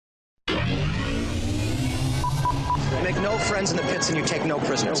make no friends in the pits and you take no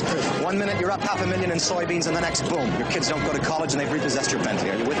prisoners. 1 minute you're up $500,000 in soybeans, and the next, boom, your kids don't go to college and they've repossessed your Bentley.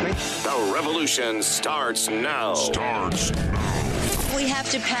 Are you with me? The revolution starts now. We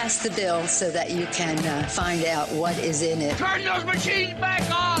have to pass the bill so that you can find out what is in it. Turn those machines back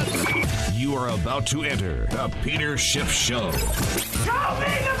on! You are about to enter the Peter Schiff Show. Show me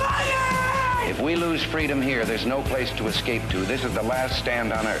the money! If we lose freedom here, there's no place to escape to. This is the last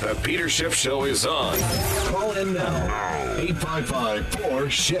stand on Earth. The Peter Schiff Show is on. Call in now.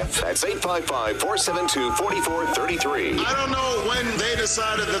 855-4-SCHIFF. That's 855-472-4433. I don't know when they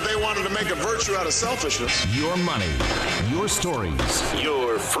decided that they wanted to make a virtue out of selfishness. Your money, your stories,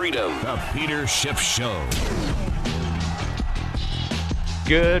 your freedom. The Peter Schiff Show.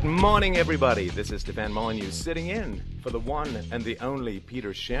 Good morning, everybody. This is Stefan Molyneux sitting in for the one and the only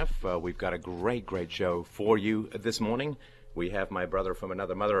Peter Schiff. We've got a great show for you this morning. We have my brother from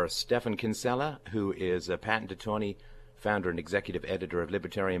another mother, Stephan Kinsella, who is a patent attorney, founder and executive editor of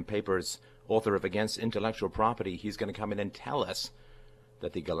Libertarian Papers, author of Against Intellectual Property. He's going to come in and tell us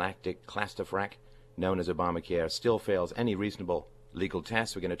that the galactic clusterfuck known as Obamacare still fails any reasonable legal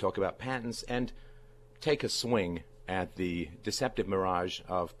test. We're going to talk about patents and take a swing at the deceptive mirage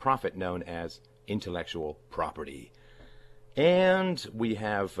of profit known as intellectual property. And we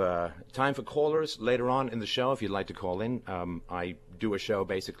have time for callers later on in the show if you'd like to call in. I do a show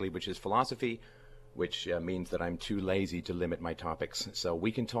basically which is philosophy, which means that I'm too lazy to limit my topics. So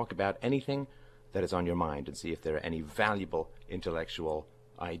we can talk about anything that is on your mind and see if there are any valuable intellectual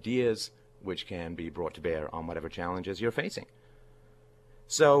ideas which can be brought to bear on whatever challenges you're facing.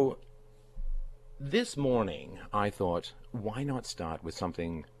 So this morning, I thought, why not start with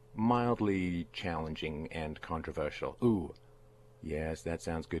something mildly challenging and controversial? Ooh, yes, that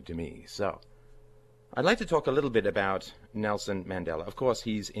sounds good to me. So, I'd like to talk a little bit about Nelson Mandela. Of course,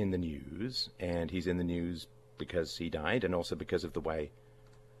 he's in the news, and he's in the news because he died, and also because of the way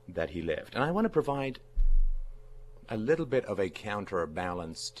that he lived. And I want to provide a little bit of a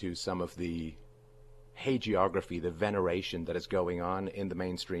counterbalance to some of the hagiography, the veneration that is going on in the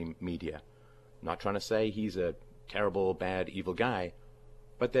mainstream media. Not trying to say he's a terrible, bad, evil guy,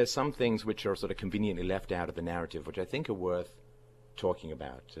 but there's some things which are sort of conveniently left out of the narrative, which I think are worth talking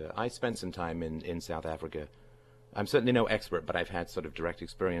about. I spent some time in South Africa. I'm certainly no expert, but I've had sort of direct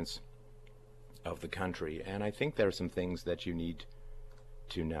experience of the country, and I think there are some things that you need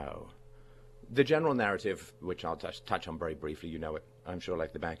to know. The general narrative, which I'll touch on very briefly, you know it, I'm sure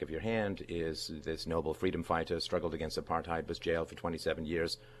like the back of your hand, is this noble freedom fighter struggled against apartheid, was jailed for 27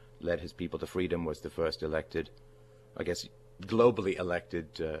 years, led his people to freedom, was the first elected, I guess, globally elected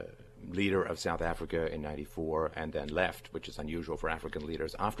leader of South Africa in '94, and then left, which is unusual for African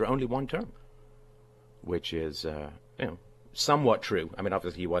leaders, after only one term, which is, somewhat true. I mean,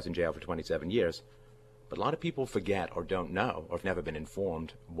 obviously he was in jail for 27 years, but a lot of people forget or don't know or have never been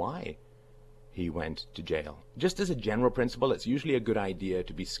informed why he went to jail. Just as a general principle, it's usually a good idea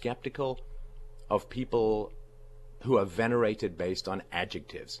to be skeptical of people who are venerated based on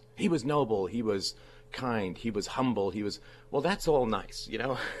adjectives. He was noble, he was kind, he was humble, he was... Well, that's all nice, you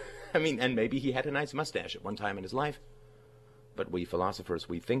know? I mean, and maybe he had a nice mustache at one time in his life. But we philosophers,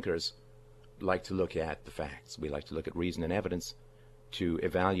 we thinkers, like to look at the facts. We like to look at reason and evidence to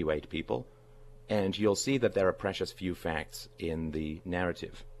evaluate people. And you'll see that there are precious few facts in the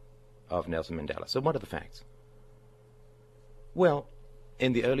narrative of Nelson Mandela. So what are the facts? Well,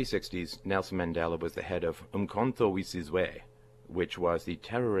 in the early 60s, Nelson Mandela was the head of Umkhonto we Sizwe, which was the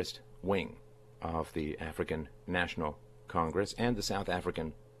terrorist wing of the African National Congress and the South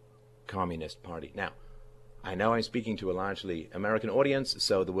African Communist Party. Now, I know I'm speaking to a largely American audience,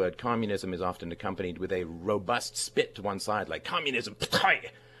 so the word communism is often accompanied with a robust spit to one side, like communism,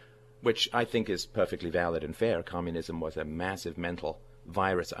 which I think is perfectly valid and fair. Communism was a massive mental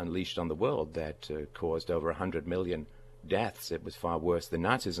virus unleashed on the world that caused over 100 million deaths. It was far worse than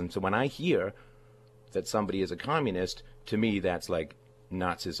Nazism. So when I hear that somebody is a communist, to me that's like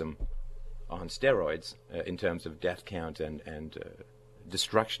Nazism on steroids in terms of death count and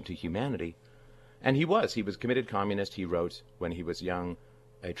destruction to humanity. And he was committed communist. He wrote, when he was young,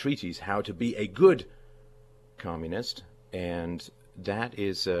 a treatise, How to Be a Good Communist, and that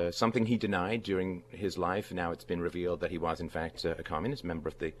is something he denied during his life. Now it's been revealed that he was, in fact, a communist, member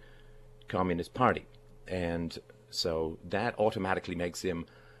of the Communist Party. And so that automatically makes him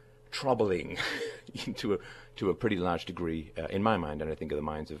troubling to a pretty large degree, in my mind, and I think in the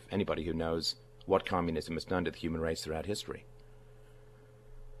minds of anybody who knows what communism has done to the human race throughout history.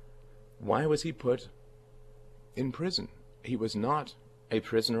 Why was he put in prison? He was not a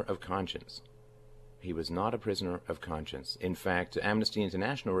prisoner of conscience. He was not a prisoner of conscience. In fact, Amnesty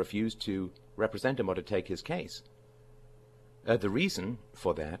International refused to represent him or to take his case. The reason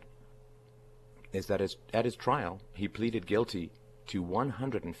for that is that at his trial, he pleaded guilty to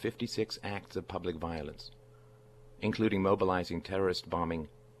 156 acts of public violence, including mobilizing terrorist bombing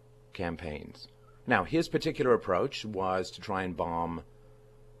campaigns. Now, his particular approach was to try and bomb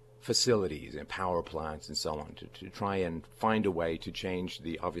facilities and power plants and so on, to try and find a way to change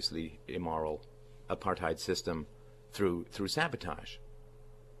the obviously immoral apartheid system through sabotage.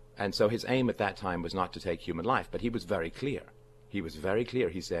 And so his aim at that time was not to take human life, but he was very clear. He was very clear.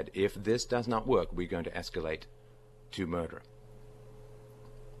 He said, if this does not work, we're going to escalate to murder.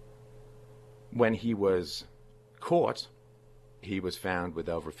 When he was caught, he was found with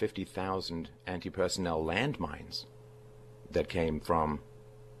over 50,000 anti-personnel landmines that came from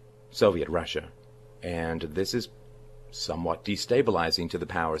Soviet Russia. And this is somewhat destabilizing to the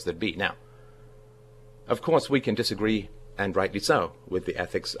powers that be. Now, of course, we can disagree, and rightly so, with the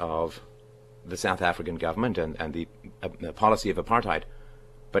ethics of the South African government and the policy of apartheid.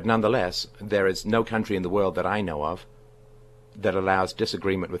 But nonetheless, there is no country in the world that I know of that allows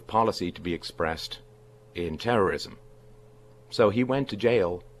disagreement with policy to be expressed in terrorism. So he went to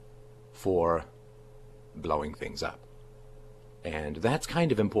jail for blowing things up. And that's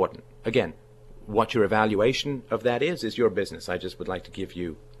kind of important. Again, what your evaluation of that is your business. I just would like to give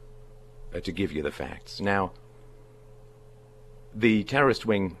you the facts. Now, the terrorist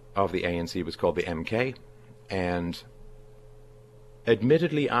wing of the ANC was called the MK, and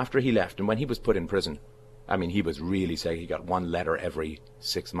admittedly after he left, and when he was put in prison, I mean, he was really saying he got one letter every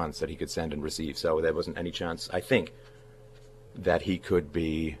 6 months that he could send and receive, so there wasn't any chance, I think, that he could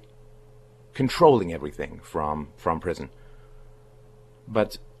be controlling everything from prison.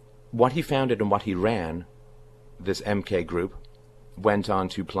 But what he founded and what he ran, this MK group, went on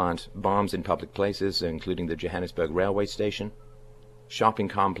to plant bombs in public places, including the Johannesburg railway station, shopping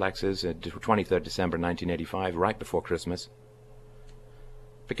complexes, 23rd December 1985, right before Christmas,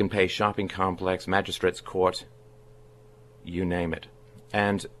 Pick and Pay shopping complex, magistrates court, you name it.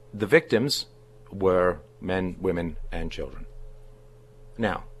 And the victims were men, women, and children.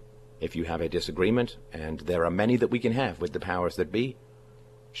 Now, if you have a disagreement, and there are many that we can have with the powers that be,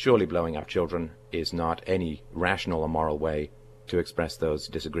 surely blowing up children is not any rational or moral way to express those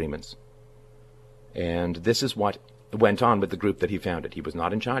disagreements. And this is what went on with the group that he founded. He was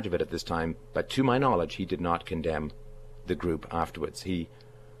not in charge of it at this time, but to my knowledge, he did not condemn the group afterwards. He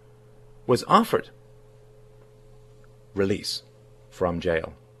was offered release from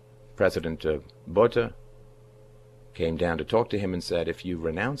jail. President Botha came down to talk to him and said, if you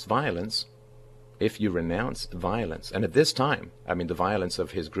renounce violence, and at this time, I mean, the violence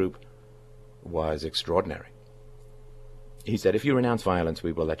of his group was extraordinary. He said, if you renounce violence,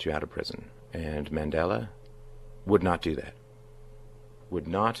 we will let you out of prison. And Mandela would not do that, would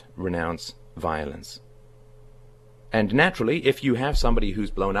not renounce violence. And naturally, if you have somebody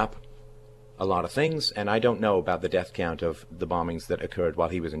who's blown up a lot of things, and I don't know about the death count of the bombings that occurred while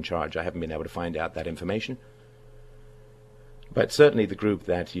he was in charge, I haven't been able to find out that information, but certainly the group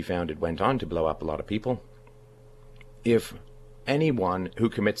that he founded went on to blow up a lot of people. If anyone who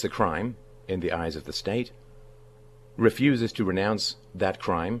commits a crime in the eyes of the state refuses to renounce that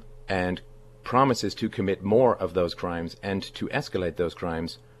crime and promises to commit more of those crimes and to escalate those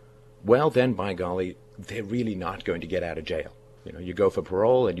crimes, well then, by golly, they're really not going to get out of jail. You know, you go for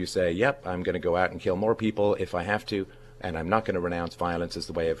parole and you say, yep, I'm going to go out and kill more people if I have to, and I'm not going to renounce violence as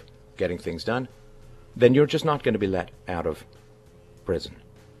the way of getting things done, then you're just not going to be let out of prison.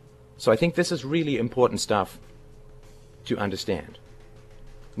 So I think this is really important stuff to understand.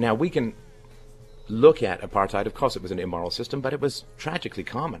 Now, we can look at apartheid. Of course, it was an immoral system, but it was tragically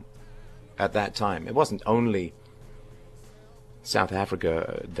common at that time. It wasn't only South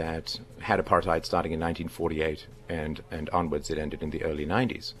Africa that had apartheid starting in 1948 and onwards. It ended in the early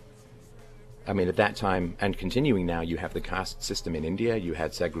 90s. I mean, at that time, and continuing now, you have the caste system in India, you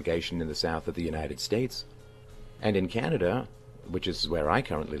had segregation in the south of the United States, and in Canada, which is where I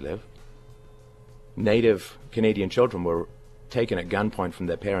currently live, Native Canadian children were taken at gunpoint from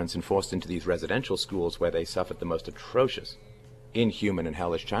their parents and forced into these residential schools where they suffered the most atrocious, inhuman, and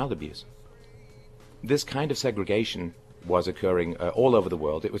hellish child abuse. This kind of segregation was occurring all over the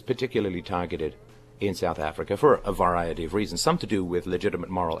world. It was particularly targeted in South Africa for a variety of reasons, some to do with legitimate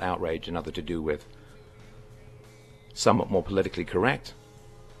moral outrage and other to do with somewhat more politically correct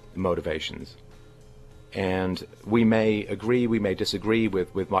motivations. And we may agree, we may disagree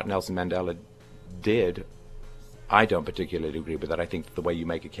with what Nelson Mandela did. I don't particularly agree with that. I think that the way you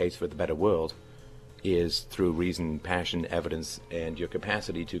make a case for the better world is through reason, passion, evidence, and your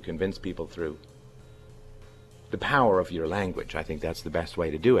capacity to convince people through the power of your language. I think that's the best way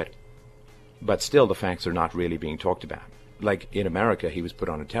to do it. But still, the facts are not really being talked about. like in America, he was put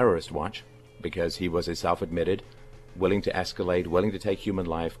on a terrorist watch because he was a self-admitted, willing to escalate, willing to take human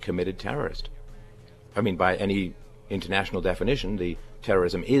life, committed terrorist. I mean, by any international definition, the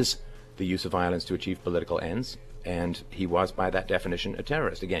terrorism is the use of violence to achieve political ends, and he was, by that definition, a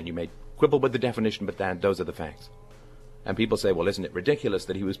terrorist. Again, you may quibble with the definition, but those are the facts. And people say, well, isn't it ridiculous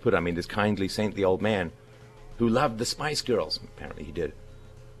that he was put, I mean, this kindly, saintly old man who loved the Spice Girls, apparently he did,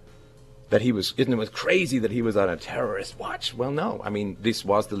 that he was, isn't it crazy that he was on a terrorist watch? Well, no. I mean, this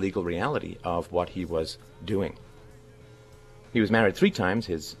was the legal reality of what he was doing. He was married 3 times.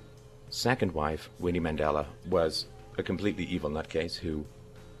 His second wife, Winnie Mandela, was a completely evil nutcase who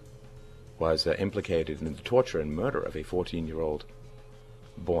was implicated in the torture and murder of a 14-year-old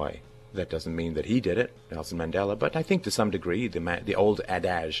boy. That doesn't mean that he did it, Nelson Mandela, but I think to some degree the old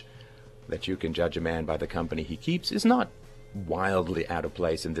adage that you can judge a man by the company he keeps is not wildly out of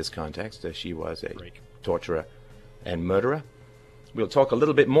place in this context. She was a torturer and murderer. We'll talk a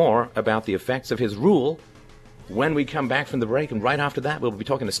little bit more about the effects of his rule when we come back from the break, and right after that we'll be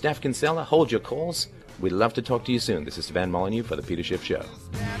talking to Stephan Kinsella. Hold your calls. We'd love to talk to you soon. This is Stefan Molyneux for the Peter Schiff Show.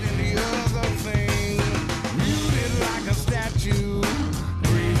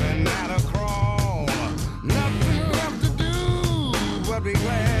 Be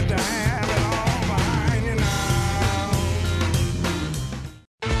glad to have it all behind you now.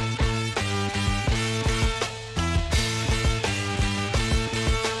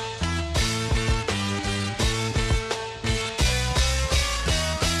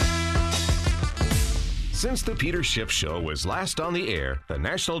 Since the Peter Schiff Show was last on the air, the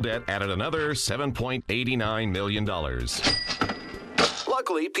national debt added another $7.89 million.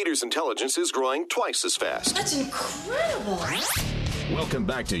 Luckily, Peter's intelligence is growing twice as fast. That's incredible. Welcome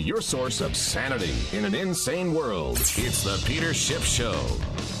back to your source of sanity in an insane world. It's the Peter Schiff Show.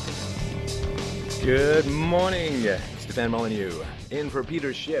 Good morning. Stefan Molyneux in for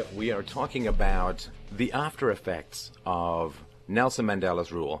Peter Schiff. We are talking about the after effects of Nelson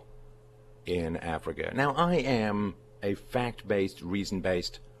Mandela's rule in Africa. Now, I am a fact-based,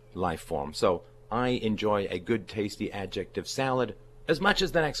 reason-based life form, so I enjoy a good, tasty adjective salad as much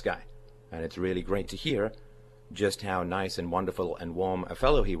as the next guy. And it's really great to hear just how nice and wonderful and warm a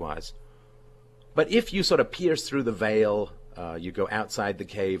fellow he was. But if you sort of pierce through the veil, you go outside the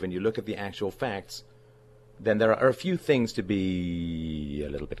cave and you look at the actual facts, then there are a few things to be a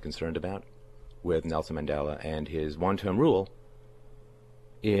little bit concerned about with Nelson Mandela and his one-term rule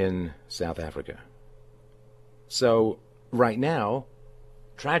in South Africa. So right now,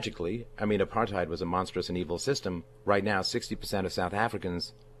 tragically, I mean, apartheid was a monstrous and evil system. Right now, 60% of South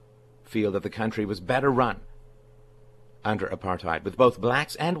Africans feel that the country was better run under apartheid, with both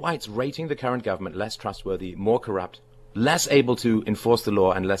blacks and whites rating the current government less trustworthy, more corrupt, less able to enforce the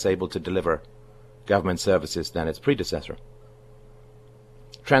law, and less able to deliver government services than its predecessor.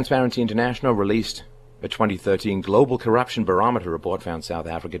 Transparency International released a 2013 Global Corruption Barometer report found South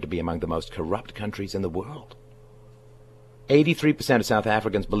Africa to be among the most corrupt countries in the world. 83% of South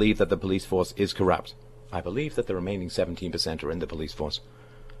Africans believe that the police force is corrupt. I believe that the remaining 17% are in the police force.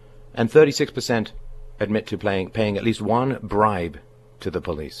 And 36% admit to paying at least one bribe to the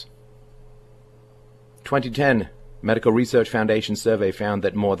police. 2010 Medical Research Foundation survey found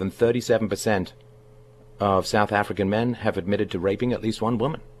that more than 37% of South African men have admitted to raping at least one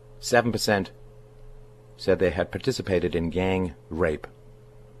woman. 7% said they had participated in gang rape.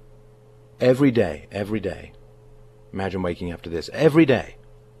 Every day, imagine waking up to this, every day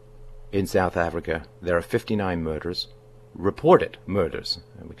in South Africa there are 59 murders, reported murders,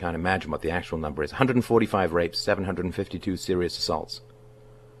 and we can't imagine what the actual number is, 145 rapes, 752 serious assaults.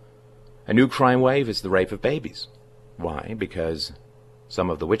 A new crime wave is the rape of babies. Why? Because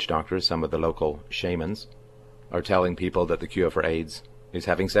some of the witch doctors, some of the local shamans, are telling people that the cure for AIDS is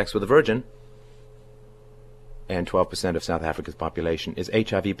having sex with a virgin, and 12% of South Africa's population is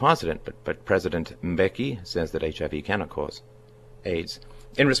HIV positive, but President Mbeki says that HIV cannot cause AIDS.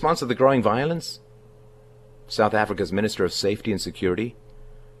 In response to the growing violence, South Africa's Minister of Safety and Security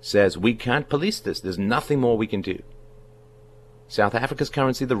says, we can't police this. There's nothing more we can do. South Africa's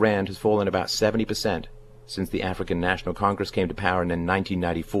currency, the rand, has fallen about 70% since the African National Congress came to power in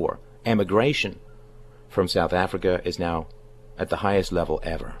 1994. Emigration from South Africa is now at the highest level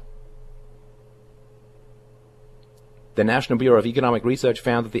ever. The National Bureau of Economic Research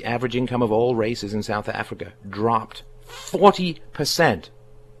found that the average income of all races in South Africa dropped 40%.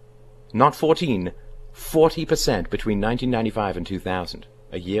 Not 14, 40% between 1995 and 2000,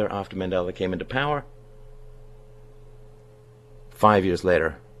 a year after Mandela came into power. 5 years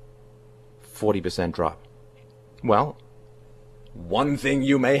later, 40% drop. Well, one thing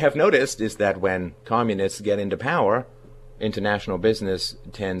you may have noticed is that when communists get into power, international business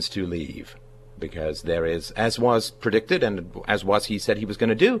tends to leave, because there is, as was predicted and as was he said he was going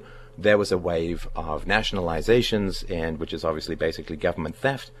to do, there was a wave of nationalizations, and which is obviously basically government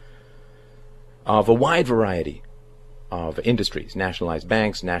theft, of a wide variety of industries, nationalized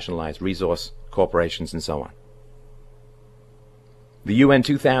banks, nationalized resource corporations, and so on. The UN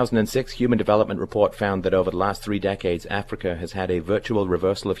 2006 Human Development Report found that over the last 3 decades, Africa has had a virtual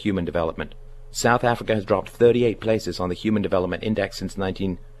reversal of human development. South Africa has dropped 38 places on the Human Development Index since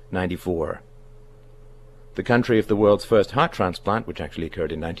 1994. The country of the world's first heart transplant, which actually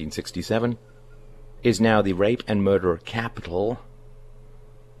occurred in 1967, is now the rape and murder capital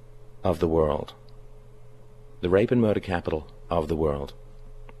of the world. The rape and murder capital of the world.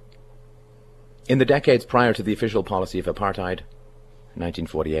 In the decades prior to the official policy of apartheid,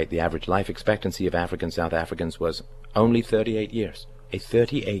 1948, the average life expectancy of African South Africans was only 38 years. A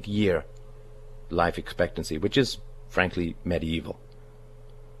 38-year life expectancy, which is, frankly, medieval.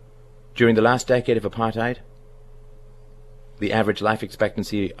 During the last decade of apartheid, the average life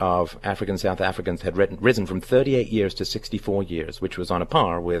expectancy of African South Africans had risen from 38 years to 64 years, which was on a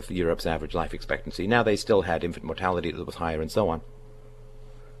par with Europe's average life expectancy. Now they still had infant mortality that was higher and so on.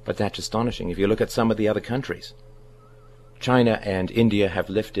 But that's astonishing. If you look at some of the other countries, China and India have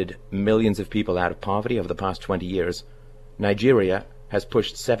lifted millions of people out of poverty over the past 20 years. Nigeria has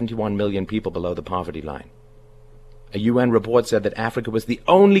pushed 71 million people below the poverty line. A UN report said that Africa was the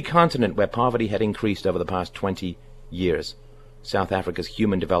only continent where poverty had increased over the past 20 years. South Africa's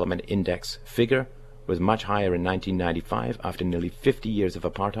Human Development Index figure was much higher in 1995, after nearly 50 years of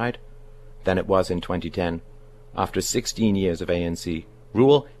apartheid, than it was in 2010, after 16 years of ANC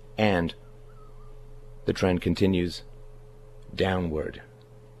rule, and the trend continues downward.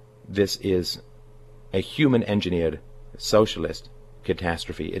 This is a human-engineered socialist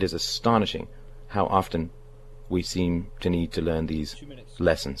catastrophe. It is astonishing how often we seem to need to learn these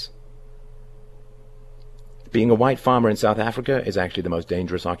lessons. Being a white farmer in South Africa is actually the most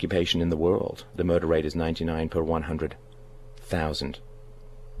dangerous occupation in the world. The murder rate is 99 per 100,000.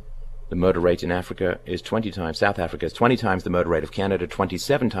 The murder rate in Africa is 20 times, South Africa is 20 times the murder rate of Canada,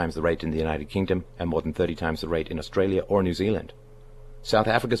 27 times the rate in the United Kingdom, and more than 30 times the rate in Australia or New Zealand. South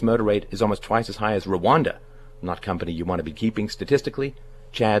Africa's murder rate is almost twice as high as Rwanda, not company you want to be keeping statistically,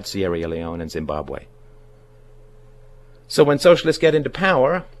 Chad, Sierra Leone, and Zimbabwe. So when socialists get into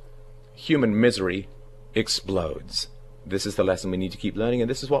power, human misery explodes. This is the lesson we need to keep learning, and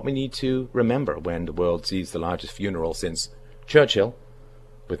this is what we need to remember when the world sees the largest funeral since Churchill,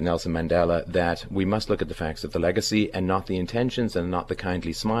 with Nelson Mandela, that we must look at the facts of the legacy and not the intentions, and not the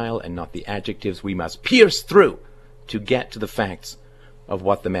kindly smile and not the adjectives. We must pierce through to get to the facts of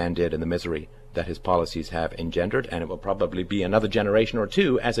what the man did and the misery that his policies have engendered, and it will probably be another generation or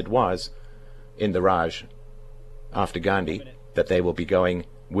two, as it was in the Raj after Gandhi, that they will be going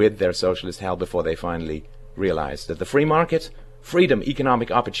with their socialist hell before they finally realize that the free market, freedom,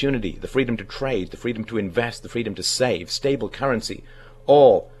 economic opportunity, the freedom to trade, the freedom to invest, the freedom to save, stable currency,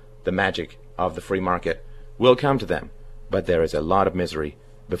 all the magic of the free market will come to them. But there is a lot of misery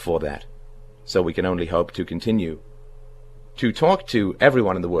before that. So we can only hope to continue to talk to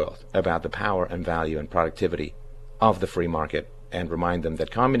everyone in the world about the power and value and productivity of the free market, and remind them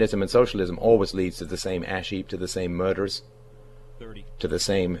that communism and socialism always leads to the same ash heap, to the same murders, to the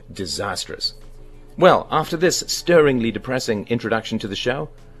same disasters. Well, after this stirringly depressing introduction to the show,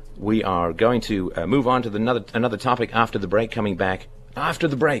 we are going to move on to another topic after the break. Coming back after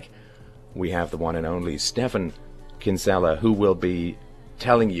the break, we have the one and only Stephan Kinsella, who will be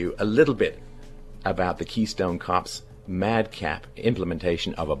telling you a little bit about the Keystone Cops madcap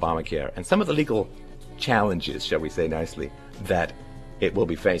implementation of Obamacare and some of the legal challenges, shall we say nicely, that it will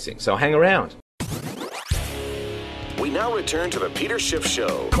be facing. So hang around. We now return to the Peter Schiff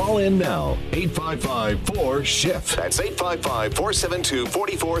Show. Call in now, 855-4-SCHIFF. That's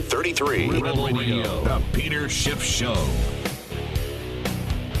 855-472-4433. Red Radio, the Peter Schiff Show.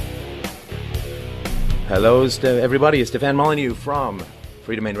 Hello, everybody. It's Stefan Molyneux from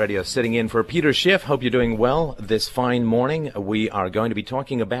Free Domain Radio, sitting in for Peter Schiff. Hope you're doing well this fine morning. We are going to be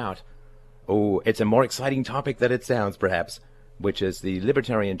talking about, it's a more exciting topic than it sounds, perhaps, which is the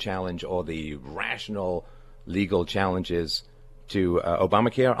libertarian challenge, or the rational legal challenges to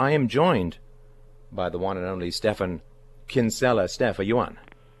Obamacare. I am joined by the one and only Stephan Kinsella. Steph, are you on?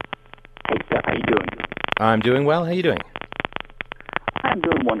 Hey, Steph, how you doing? I'm doing well. How are you doing? I'm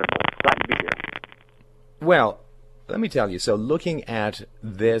doing wonderful. Glad to be here. Well, let me tell you, so looking at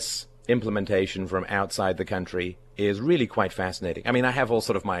this implementation from outside the country is really quite fascinating. I mean, I have all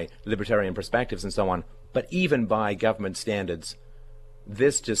sort of my libertarian perspectives and so on, but even by government standards,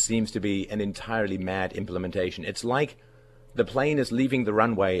 this just seems to be an entirely mad implementation. It's like the plane is leaving the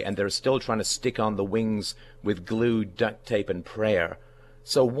runway and they're still trying to stick on the wings with glue, duct tape, and prayer.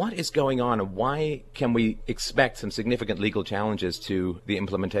 So what is going on, and why can we expect some significant legal challenges to the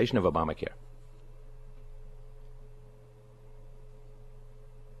implementation of Obamacare?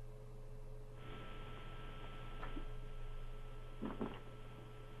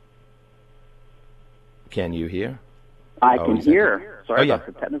 Can you hear? I can hear. Sorry yeah. about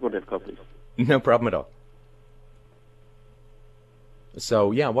the technical difficulties. No problem at all.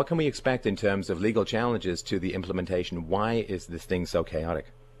 So, yeah, what can we expect in terms of legal challenges to the implementation? Why is this thing so chaotic?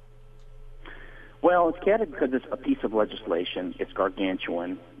 Well, it's chaotic because it's a piece of legislation. It's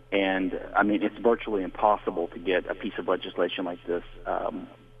gargantuan. And, I mean, it's virtually impossible to get a piece of legislation like this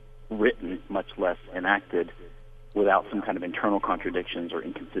written, much less enacted, without some kind of internal contradictions or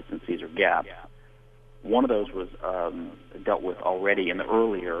inconsistencies or gaps. One of those was dealt with already in the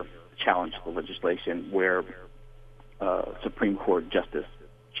earlier challenge to the legislation, where Supreme Court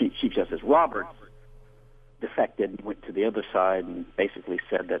Chief Justice Roberts defected and went to the other side and basically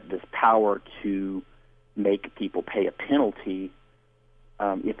said that this power to make people pay a penalty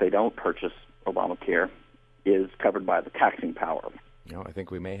if they don't purchase Obamacare is covered by the taxing power. No, I think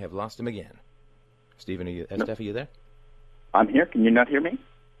we may have lost him again. Stephen, Steph, are you there? I'm here. Can you not hear me?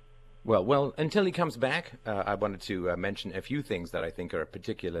 Well, until he comes back, I wanted to mention a few things that I think are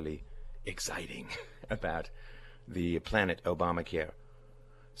particularly exciting about the planet Obamacare.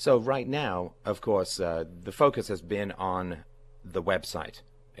 So right now, of course, the focus has been on the website,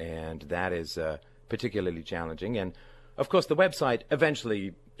 and that is particularly challenging. And, of course, the website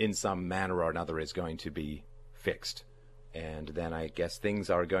eventually, in some manner or another, is going to be fixed. And then I guess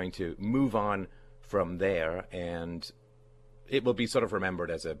things are going to move on from there, and it will be sort of remembered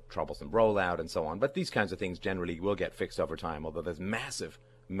as a troublesome rollout and so on. But these kinds of things generally will get fixed over time, although there's massive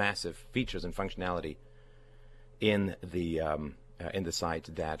features and functionality in the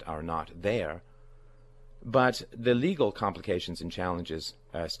site that are not there. But the legal complications and challenges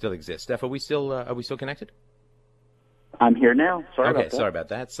still exist. Steph, are we still connected? I'm here now. Sorry about that. Sorry about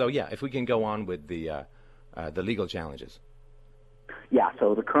that. So yeah, if we can go on with the legal challenges. Yeah.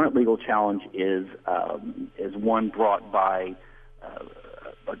 So the current legal challenge is one brought by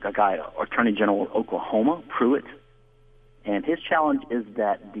a guy, Attorney General of Oklahoma, Pruitt, and his challenge is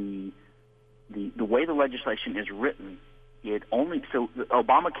that the way the legislation is written,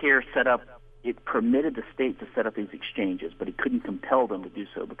 Obamacare set up, it permitted the state to set up these exchanges, but it couldn't compel them to do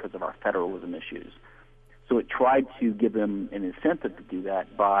so because of our federalism issues. So it tried to give them an incentive to do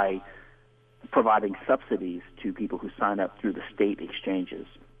that by providing subsidies to people who sign up through the state exchanges.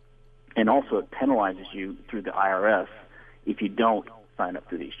 And also it penalizes you through the IRS if you don't sign up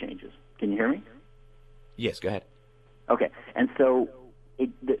through the exchanges. Can you hear me? Yes, go ahead. Okay. And so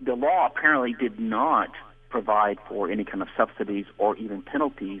the law apparently did not provide for any kind of subsidies or even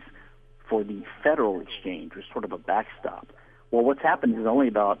penalties for the federal exchange, or sort of a backstop. Well, what's happened is only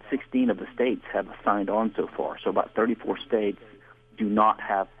about 16 of the states have signed on so far. So about 34 states do not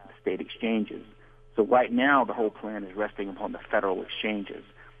have state exchanges. So right now the whole plan is resting upon the federal exchanges.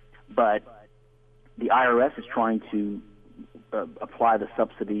 But the IRS is trying to apply the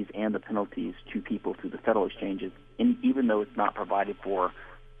subsidies and the penalties to people through the federal exchanges, even though it's not provided for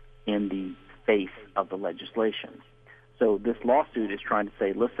in the face of the legislation. So this lawsuit is trying to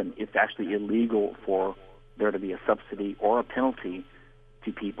say, listen, it's actually illegal for there to be a subsidy or a penalty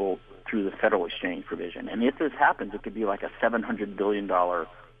to people through the federal exchange provision. And if this happens, it could be like a $700 billion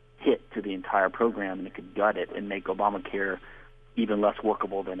hit to the entire program, and it could gut it and make Obamacare even less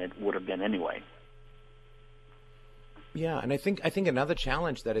workable than it would have been anyway. Yeah, and I think another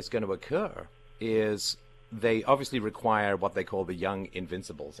challenge that is going to occur is they obviously require what they call the young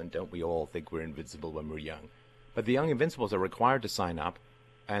invincibles, and don't we all think we're invincible when we're young? But the young invincibles are required to sign up,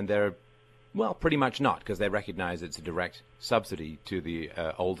 and they're, well, pretty much not, because they recognize it's a direct subsidy to the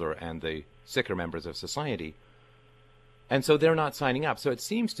older and the sicker members of society. And so they're not signing up. So it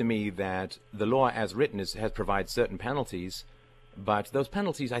seems to me that the law as written has provided certain penalties, but those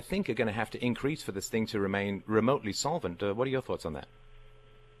penalties, I think, are going to have to increase for this thing to remain remotely solvent. What are your thoughts on that?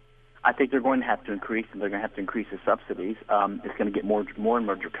 I think they're going to have to increase, and they're going to have to increase the subsidies. It's going to get more and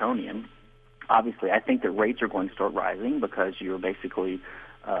more draconian. Obviously, I think the rates are going to start rising because you're basically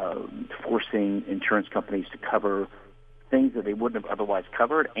forcing insurance companies to cover things that they wouldn't have otherwise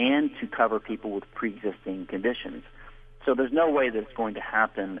covered, and to cover people with pre-existing conditions. So there's no way that it's going to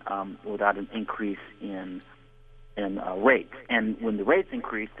happen without an increase in rates. And when the rates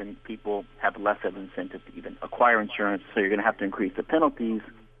increase, then people have less of an incentive to even acquire insurance. So you're going to have to increase the penalties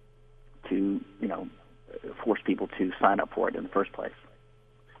to, force people to sign up for it in the first place.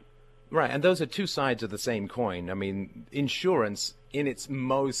 Right, and those are two sides of the same coin. I mean, insurance in its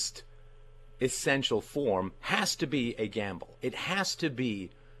most essential form has to be a gamble. It has to be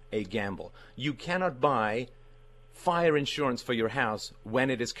a gamble. You cannot buy fire insurance for your house when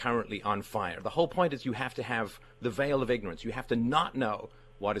it is currently on fire. The whole point is you have to have the veil of ignorance. You have to not know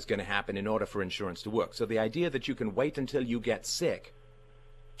what is going to happen in order for insurance to work. So the idea that you can wait until you get sick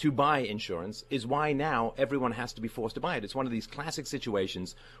to buy insurance is why now everyone has to be forced to buy it. It's one of these classic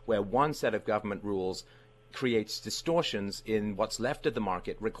situations where one set of government rules creates distortions in what's left of the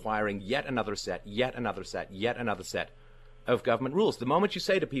market, requiring yet another set, yet another set, yet another set of government rules. The moment you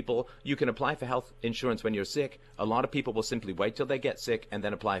say to people, you can apply for health insurance when you're sick, a lot of people will simply wait till they get sick and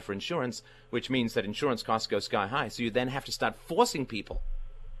then apply for insurance, which means that insurance costs go sky high. So you then have to start forcing people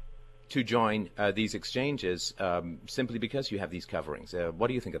to join these exchanges simply because you have these coverings. What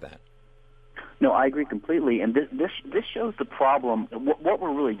do you think of that? No, I agree completely. And this shows the problem. What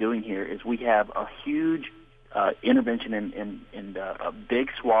we're really doing here is we have a huge intervention in a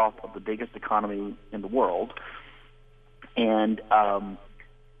big swath of the biggest economy in the world. And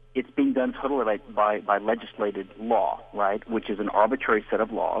it's being done totally by legislated law, right, which is an arbitrary set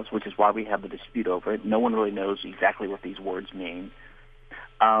of laws, which is why we have the dispute over it. No one really knows exactly what these words mean.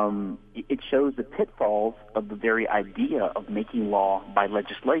 It shows the pitfalls of the very idea of making law by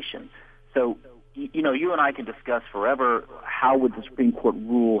legislation. So, you and I can discuss forever how would the Supreme Court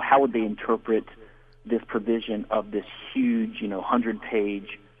rule, how would they interpret this provision of this huge,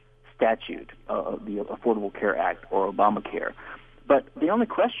 100-page statute, the Affordable Care Act or Obamacare. But the only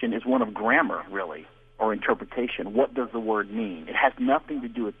question is one of grammar, really, or interpretation. What does the word mean? It has nothing to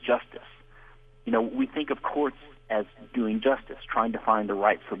do with justice. We think of courts as doing justice, trying to find the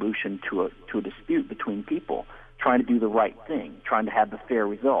right solution to a dispute between people, trying to do the right thing, trying to have the fair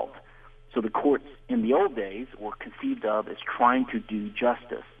result. So the courts in the old days were conceived of as trying to do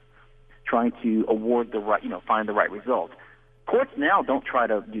justice, trying to award the right, find the right result. Courts now don't try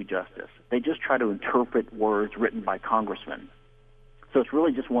to do justice. They just try to interpret words written by congressmen. So it's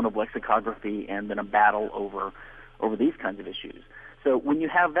really just one of lexicography and then a battle over these kinds of issues. So when you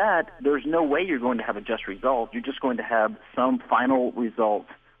have that, there's no way you're going to have a just result. You're just going to have some final result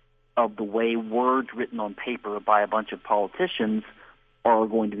of the way words written on paper by a bunch of politicians are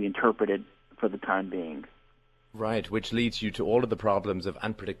going to be interpreted for the time being. Right, which leads you to all of the problems of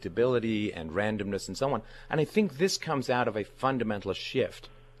unpredictability and randomness and so on. And I think this comes out of a fundamental shift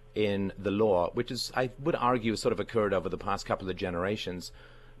in the law, which is, I would argue, sort of occurred over the past couple of generations.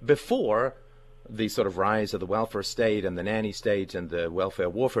 Before the sort of rise of the welfare state and the nanny state and the welfare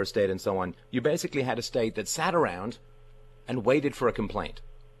warfare state and so on, you basically had a state that sat around and waited for a complaint.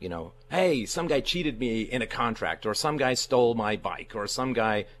 Hey, some guy cheated me in a contract, or some guy stole my bike, or some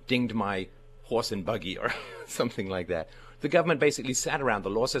guy dinged my horse and buggy, or something like that. The government basically sat around, the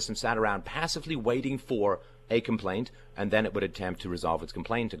law system sat around passively waiting for a complaint, and then it would attempt to resolve its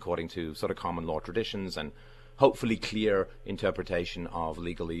complaint according to sort of common law traditions and hopefully clear interpretation of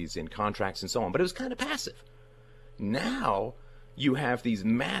legalese in contracts and so on. But it was kind of passive. Now you have these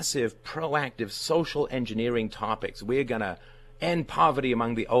massive proactive social engineering topics. We're going to end poverty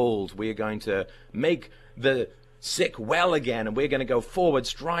among the old. We're going to make the sick well again, and we're going to go forward,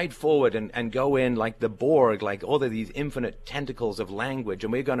 stride forward, and go in like the Borg, like all of these infinite tentacles of language,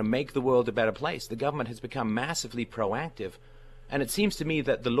 and we're going to make the world a better place. The government has become massively proactive, and it seems to me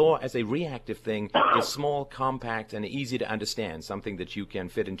that the law as a reactive thing is small, compact, and easy to understand, something that you can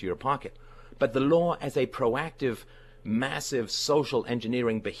fit into your pocket. But the law as a proactive, massive social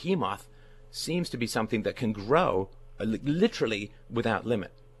engineering behemoth seems to be something that can grow literally without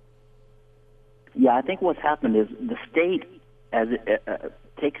limit. Yeah, I think what's happened is the state, as it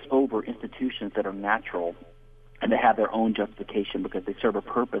takes over institutions that are natural and they have their own justification because they serve a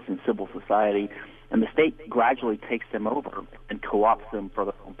purpose in civil society, and the state gradually takes them over and co-opts them for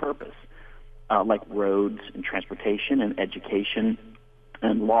their own purpose, like roads and transportation and education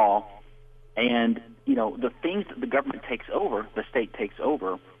and law. And, the things that the government takes over, the state takes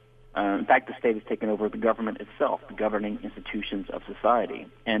over. In fact, the state has taken over the government itself, the governing institutions of society.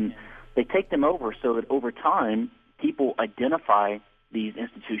 And they take them over so that over time, people identify these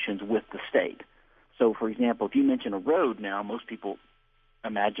institutions with the state. So, for example, if you mention a road now, most people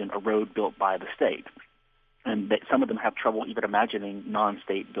imagine a road built by the state. And some of them have trouble even imagining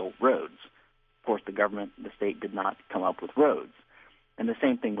non-state built roads. Of course, the state did not come up with roads. And the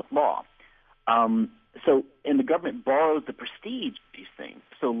same thing with law. And the government borrows the prestige of these things.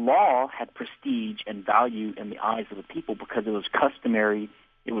 So law had prestige and value in the eyes of the people because it was customary,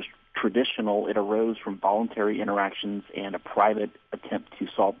 it was traditional, it arose from voluntary interactions and a private attempt to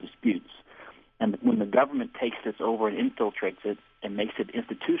solve disputes. And when the government takes this over and infiltrates it and makes it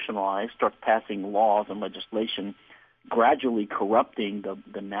institutionalized, starts passing laws and legislation, gradually corrupting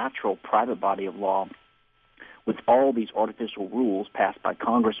the natural private body of law with all these artificial rules passed by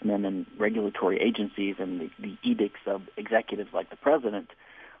congressmen and regulatory agencies and the edicts of executives like the president,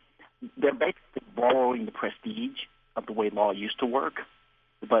 they're basically borrowing the prestige of the way law used to work.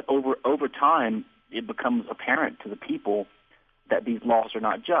 But over time, it becomes apparent to the people that these laws are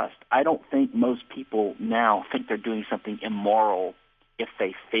not just. I don't think most people now think they're doing something immoral if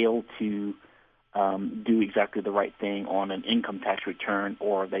they fail to do exactly the right thing on an income tax return,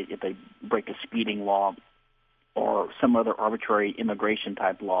 or if they break a speeding law or some other arbitrary immigration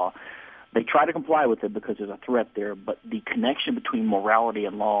type law. They try to comply with it because there's a threat there, but the connection between morality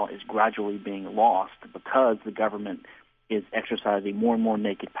and law is gradually being lost because the government is exercising more and more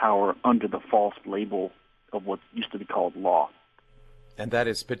naked power under the false label of what used to be called law. And that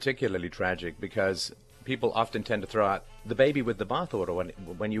is particularly tragic because people often tend to throw out the baby with the bathwater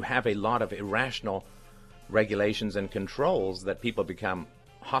when you have a lot of irrational regulations and controls that people become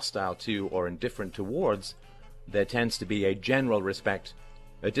hostile to or indifferent towards. There tends to be a general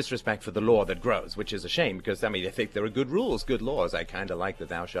a disrespect for the law that grows, which is a shame because, I mean, I think there are good rules, good laws. I kind of like the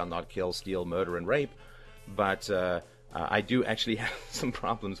thou shalt not kill, steal, murder, and rape, but I do actually have some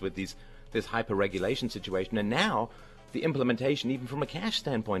problems with this hyper-regulation situation. And now the implementation, even from a cash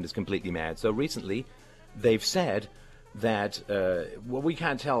standpoint, is completely mad. So recently they've said that, we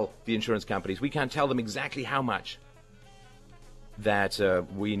can't tell the insurance companies, we can't tell them exactly how much that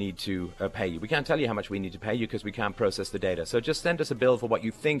we need to pay you. We can't tell you how much we need to pay you because we can't process the data. So just send us a bill for what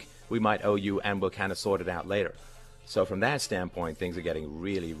you think we might owe you, and we'll kind of sort it out later. So from that standpoint, things are getting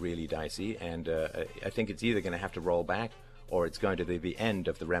really, really dicey, and I think it's either going to have to roll back or it's going to be the end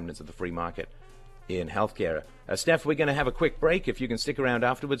of the remnants of the free market in healthcare. Steph, we're going to have a quick break. If you can stick around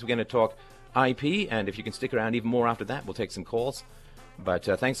afterwards, we're going to talk IP, and if you can stick around even more after that, we'll take some calls. But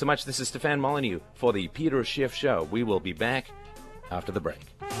thanks so much. This is Stefan Molyneux for the Peter Schiff Show. We will be back after the break.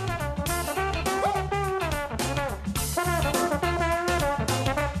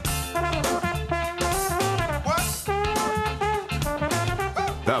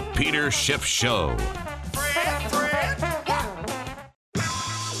 The Peter Schiff Show.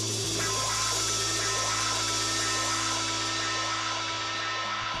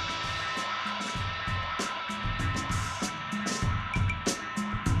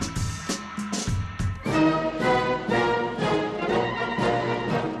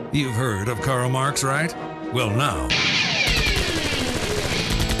 You've heard of Karl Marx, right? Well, now,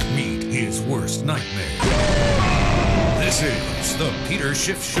 meet his worst nightmare. This is the Peter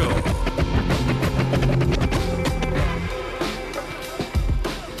Schiff Show.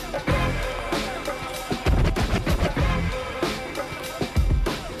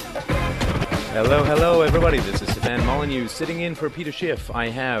 Hello, everybody. This is Stefan Molyneux sitting in for Peter Schiff. I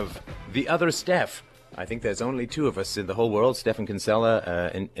have the other Steph. I think there's only two of us in the whole world, Stephan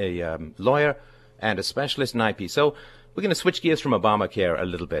Kinsella, a lawyer and a specialist in IP. So we're going to switch gears from Obamacare a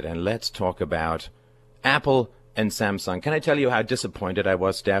little bit, and let's talk about Apple and Samsung. Can I tell you how disappointed I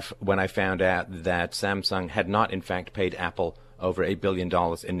was, Steph, when I found out that Samsung had not, in fact, paid Apple over $1 billion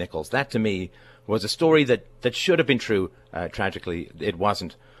in nickels? That, to me, was a story that should have been true. Tragically, it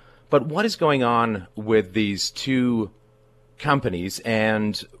wasn't. But what is going on with these two companies,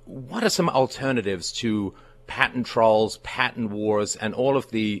 and what are some alternatives to patent trolls, patent wars, and all of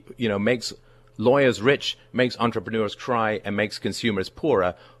the, makes lawyers rich, makes entrepreneurs cry, and makes consumers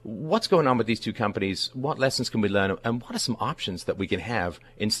poorer? What's going on with these two companies? What lessons can we learn, and what are some options that we can have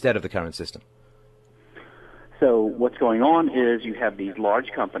instead of the current system? So what's going on is you have these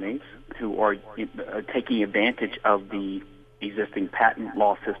large companies who are taking advantage of the existing patent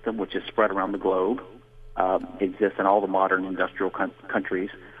law system, which is spread around the globe. Exists in all the modern industrial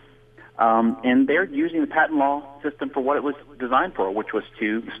countries. And they're using the patent law system for what it was designed for, which was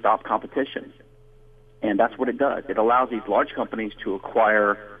to stop competition. And that's what it does. It allows these large companies to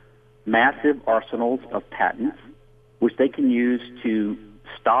acquire massive arsenals of patents, which they can use to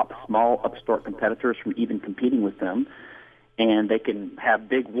stop small upstart competitors from even competing with them. And they can have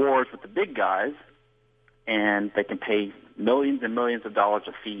big wars with the big guys, and they can pay millions and millions of dollars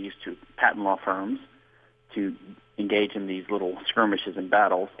of fees to patent law firms to engage in these little skirmishes and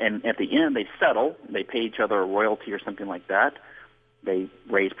battles. And at the end, they settle. They pay each other a royalty or something like that. They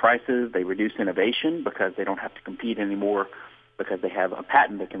raise prices. They reduce innovation because they don't have to compete anymore because they have a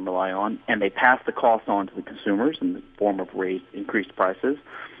patent they can rely on. And they pass the cost on to the consumers in the form of increased prices.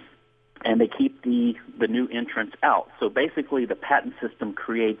 And they keep the new entrants out. So basically, the patent system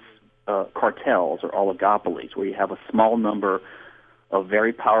creates cartels or oligopolies where you have a small number of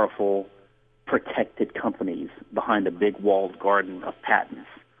very powerful protected companies behind a big walled garden of patents.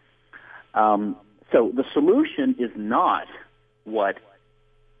 So the solution is not what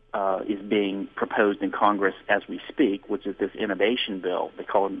is being proposed in Congress as we speak, which is this innovation bill. They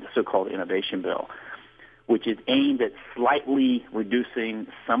call it the so-called innovation bill, which is aimed at slightly reducing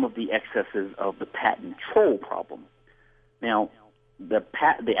some of the excesses of the patent troll problem. Now, the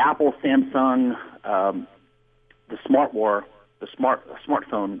Apple, Samsung, the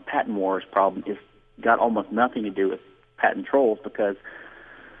smartphone patent wars problem is got almost nothing to do with patent trolls, because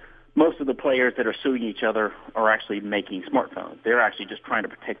most of the players that are suing each other are actually making smartphones. They're actually just trying to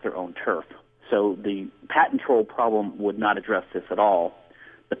protect their own turf. So the patent troll problem would not address this at all.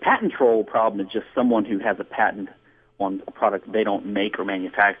 The patent troll problem is just someone who has a patent on a product they don't make or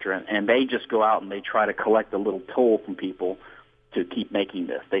manufacture, and they just go out and they try to collect a little toll from people to keep making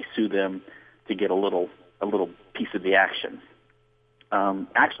this. They sue them to get a little piece of the action.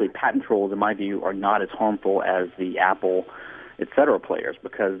 Actually, patent trolls, in my view, are not as harmful as the Apple, et cetera, players,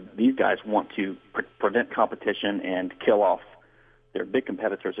 because these guys want to prevent competition and kill off their big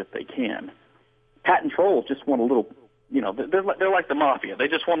competitors if they can. Patent trolls just want a little, they're like the mafia. They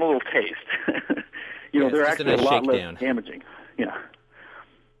just want a little taste. They're actually a lot less damaging.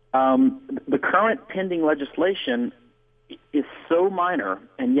 The current pending legislation is so minor,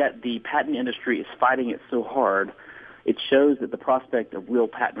 and yet the patent industry is fighting it so hard, it shows that the prospect of real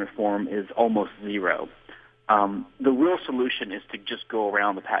patent reform is almost zero. The real solution is to just go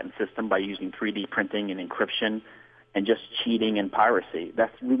around the patent system by using 3D printing and encryption and just cheating and piracy.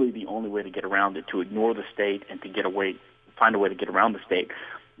 That's really the only way to get around it, to ignore the state and to find a way to get around the state.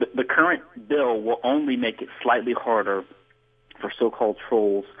 The current bill will only make it slightly harder for so-called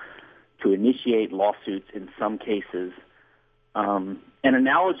trolls to initiate lawsuits in some cases. An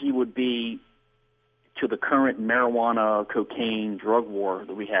analogy would be to the current marijuana, cocaine, drug war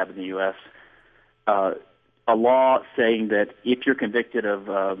that we have in the U.S., a law saying that if you're convicted of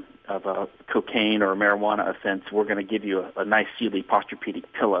a cocaine or a marijuana offense, we're going to give you a nice Sealy Posturepedic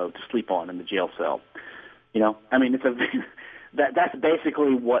pillow to sleep on in the jail cell. That's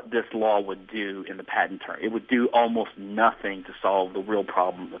basically what this law would do in the patent term. It would do almost nothing to solve the real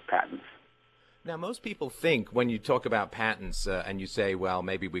problem of patents. Now, most people think when you talk about patents and you say, well,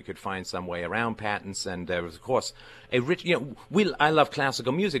 maybe we could find some way around patents, and there was, of course, a rich, I love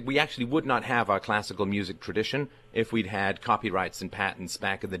classical music. We actually would not have our classical music tradition if we'd had copyrights and patents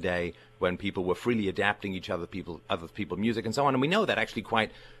back in the day when people were freely adapting other people's music and so on. And we know that actually quite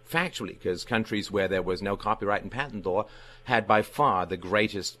factually, because countries where there was no copyright and patent law had by far the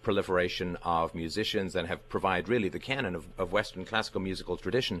greatest proliferation of musicians and have provided really the canon of Western classical musical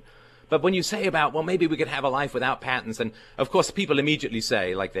tradition. But when you say about, well, maybe we could have a life without patents, and of course people immediately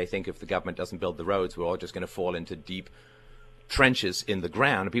say, like they think if the government doesn't build the roads, we're all just going to fall into deep trenches in the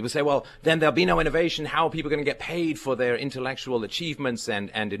ground. And people say, well, then there'll be no innovation. How are people going to get paid for their intellectual achievements and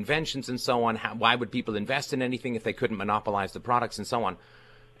inventions and so on? Why would people invest in anything if they couldn't monopolize the products and so on?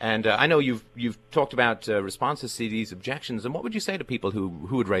 And I know you've talked about responses to these objections, and what would you say to people who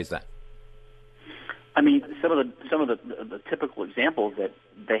would raise that? I mean, some of the typical examples that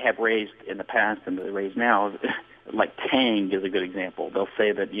they have raised in the past and they raise now, like Tang is a good example. They'll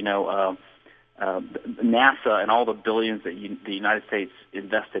say that NASA and all the billions that the United States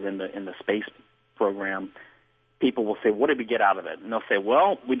invested in the space program, people will say, what did we get out of it? And they'll say,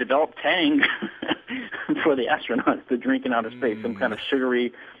 well, we developed Tang for the astronauts to drink in outer space, some kind of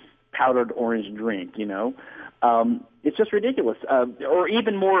sugary powdered orange drink, It's just ridiculous. Or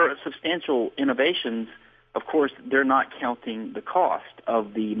even more substantial innovations, of course, they're not counting the cost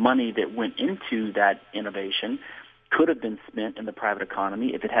of the money that went into that innovation. Could have been spent in the private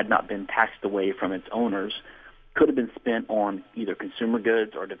economy if it had not been taxed away from its owners. Could have been spent on either consumer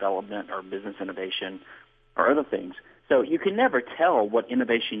goods or development or business innovation or other things. So you can never tell what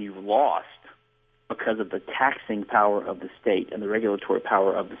innovation you've lost because of the taxing power of the state and the regulatory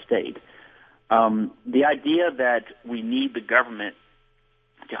power of the state. The idea that we need the government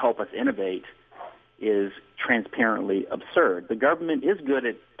to help us innovate is transparently absurd. The government is good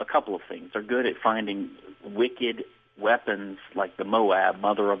at a couple of things. They're good at finding wicked weapons like the Moab,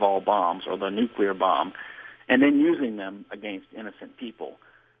 mother of all bombs, or the nuclear bomb, and then using them against innocent people.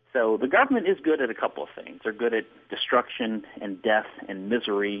 So the government is good at a couple of things. They're good at destruction and death and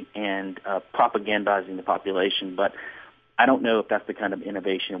misery and propagandizing the population, but I don't know if that's the kind of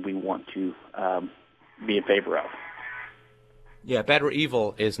innovation we want to be in favor of. Yeah, better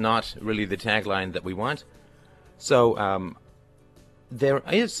evil is not really the tagline that we want. So there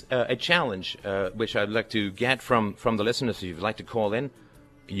is a challenge which I'd like to get from the listeners. If you'd like to call in,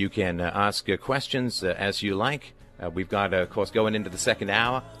 you can ask questions as you like. We've got, of course, going into the second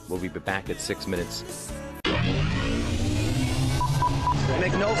hour. We'll be back at 6 minutes. You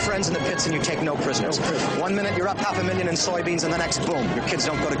make no friends in the pits and you take no prisoners. 1 minute you're up $500,000 in soybeans and the next, boom, your kids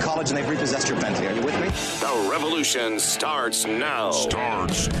don't go to college and they've repossessed your Bentley. Are you with me? The revolution starts now.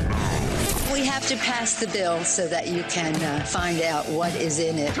 We have to pass the bill so that you can find out what is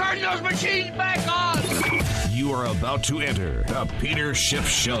in it. Turn those machines back on! You are about to enter the Peter Schiff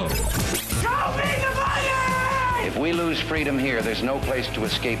Show. Show me the money! If we lose freedom here, there's no place to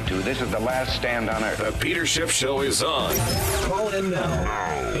escape to. This is the last stand on earth. The Peter Schiff Show is on. Call in now.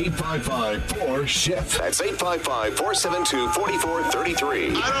 855-4-SCHIFF. That's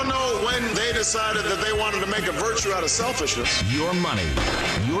 855-472-4433. I don't know when they decided that they wanted to make a virtue out of selfishness. Your money,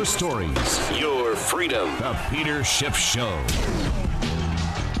 your stories, your freedom. The Peter Schiff Show.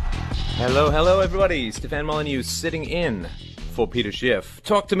 Hello, everybody. Stefan Molyneux sitting in for Peter Schiff.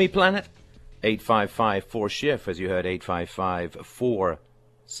 Talk to me, planet. 855-4-SCHIFF, as you heard,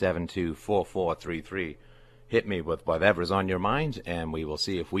 855-472-4433. Hit me with whatever's on your mind, and we will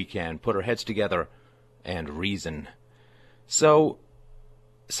see if we can put our heads together and reason. So,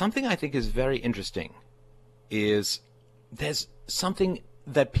 something I think is very interesting is there's something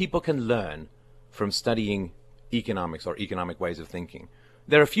that people can learn from studying economics or economic ways of thinking.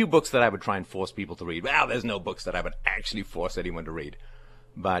 There are a few books that I would try and force people to read. Well, there's no books that I would actually force anyone to read.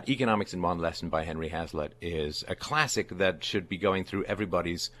 But Economics in One Lesson by Henry Hazlitt is a classic that should be going through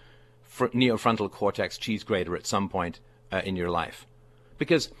everybody's neofrontal cortex cheese grater at some point in your life.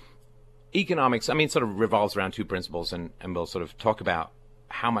 Because economics, sort of revolves around two principles, and we'll sort of talk about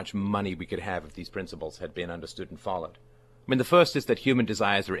how much money we could have if these principles had been understood and followed. The first is that human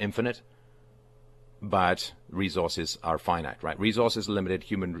desires are infinite, but resources are finite, right? Resources are limited,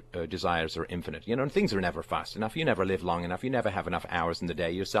 human desires are infinite. And things are never fast enough. You never live long enough. You never have enough hours in the day.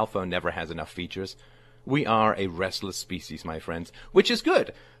 Your cell phone never has enough features. We are a restless species, my friends, which is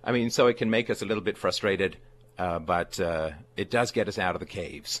good. So it can make us a little bit frustrated, but it does get us out of the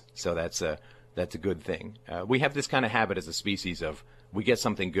caves. So that's a good thing. We have this kind of habit as a species of we get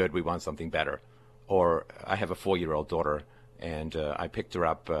something good, we want something better. Or I have a 4-year-old daughter, and I picked her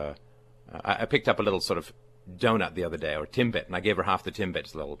up... I picked up a little sort of donut the other day, or Timbit, and I gave her half the Timbit,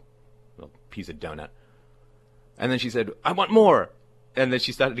 it's a little piece of donut. And then she said, I want more! And then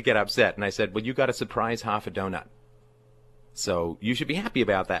she started to get upset, and I said, well, you got a surprise half a donut. So you should be happy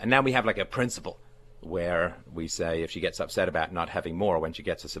about that. And now we have like a principle where we say if she gets upset about not having more when she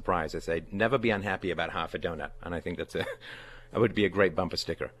gets a surprise, I say, never be unhappy about half a donut. And I think that would be a great bumper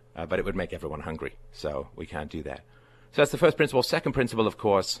sticker, but it would make everyone hungry, so we can't do that. So that's the first principle. Second principle, of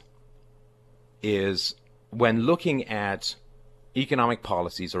course, is when looking at economic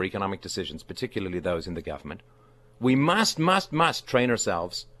policies or economic decisions, particularly those in the government, we must train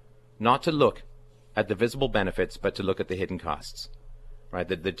ourselves not to look at the visible benefits, but to look at the hidden costs. Right?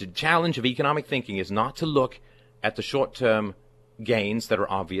 The challenge of economic thinking is not to look at the short-term gains that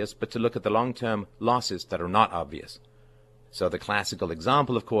are obvious, but to look at the long-term losses that are not obvious. So the classical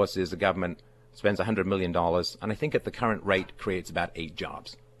example, of course, is the government spends $100 million, and I think at the current rate creates about 8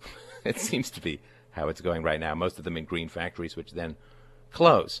 jobs. It seems to be how it's going right now, most of them in green factories, which then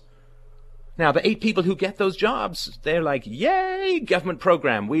close. Now, the 8 people who get those jobs, they're like, yay, government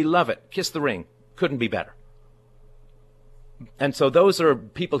program, we love it, kiss the ring, couldn't be better. And so those are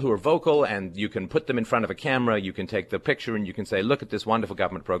people who are vocal, and you can put them in front of a camera, you can take the picture, and you can say, look at this wonderful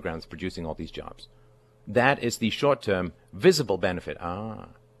government program that's producing all these jobs. That is the short-term visible benefit.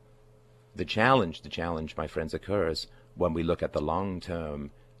 The challenge, my friends, occurs when we look at the long-term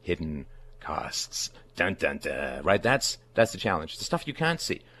hidden costs. Dun, dun, dun. Right? That's the challenge. The stuff you can't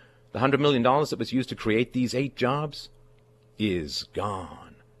see. The $100 million that was used to create these 8 jobs is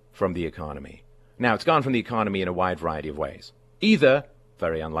gone from the economy. Now, it's gone from the economy in a wide variety of ways. Either,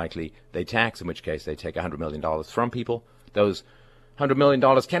 very unlikely, they tax, in which case they take $100 million from people. Those $100 million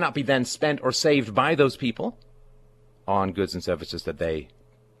cannot be then spent or saved by those people on goods and services that they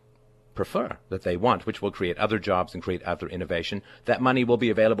prefer, that they want, which will create other jobs and create other innovation. That money will be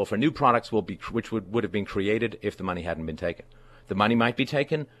available for new products which would have been created if the money hadn't been taken. The money might be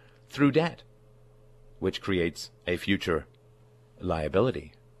taken through debt, which creates a future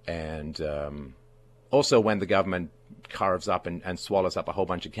liability. And also when the government carves up and swallows up a whole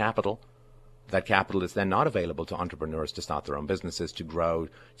bunch of capital, that capital is then not available to entrepreneurs to start their own businesses, to grow,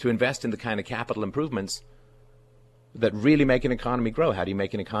 to invest in the kind of capital improvements that really make an economy grow. How do you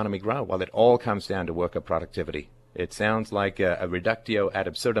make an economy grow? Well, it all comes down to worker productivity. It sounds like a reductio ad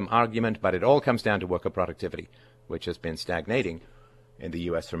absurdum argument, but it all comes down to worker productivity, which has been stagnating in the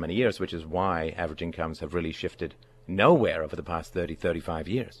U.S. for many years, which is why average incomes have really shifted nowhere over the past 30, 35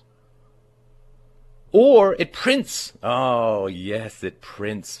 years. Or it prints. Oh, yes, it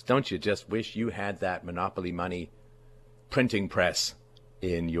prints. Don't you just wish you had that monopoly money printing press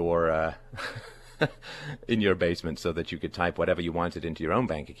in your in your basement so that you could type whatever you wanted into your own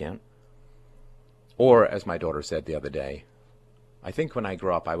bank account? Or, as my daughter said the other day, I think when I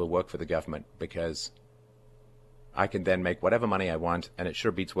grow up I will work for the government because I can then make whatever money I want, and it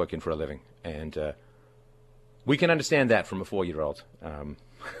sure beats working for a living. And we can understand that from a 4-year-old.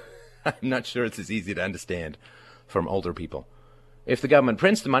 I'm not sure it's as easy to understand from older people. If the government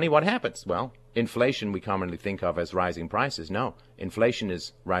prints the money, what happens? Well, inflation we commonly think of as rising prices. No, inflation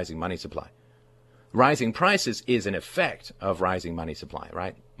is rising money supply. Rising prices is an effect of rising money supply,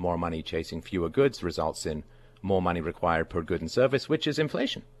 right? More money chasing fewer goods results in more money required per good and service, which is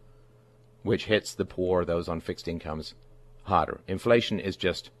inflation, which hits the poor, those on fixed incomes, harder. Inflation is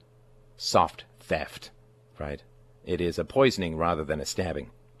just soft theft, right? It is a poisoning rather than a stabbing.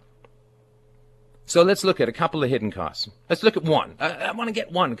 So let's look at a couple of hidden costs. Let's look at one. I want to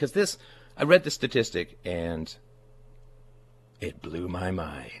get one because I read the statistic and it blew my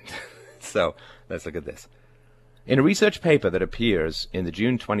mind. So let's look at this. In a research paper that appears in the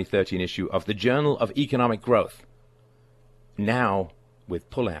June 2013 issue of the Journal of Economic Growth, now with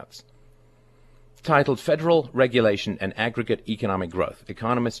pullouts, titled Federal Regulation and Aggregate Economic Growth,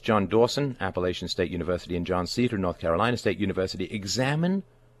 economists John Dawson, Appalachian State University, and John Cedar, North Carolina State University, examine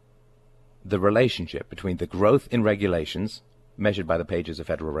the relationship between the growth in regulations, measured by the pages of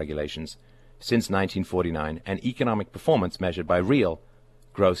federal regulations, since 1949, and economic performance measured by real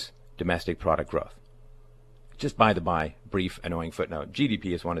gross domestic product growth. Just by the by, brief, annoying footnote.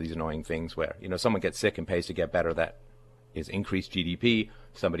 GDP is one of these annoying things where, someone gets sick and pays to get better. That is increased GDP.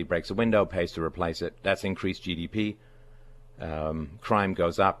 Somebody breaks a window, pays to replace it. That's increased GDP. Crime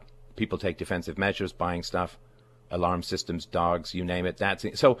goes up. People take defensive measures, buying stuff. Alarm systems, dogs, you name it.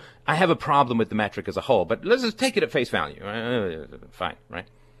 So I have a problem with the metric as a whole, but let's just take it at face value. Fine, right?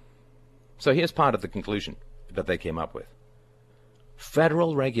 So here's part of the conclusion that they came up with.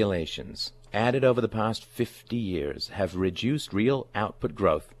 Federal regulations added over the past 50 years have reduced real output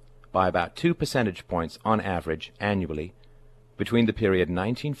growth by about 2 percentage points on average annually between the period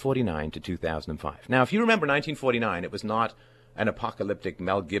 1949 to 2005. Now, if you remember 1949, it was not an apocalyptic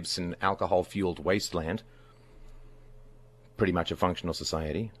Mel Gibson alcohol-fueled wasteland, pretty much a functional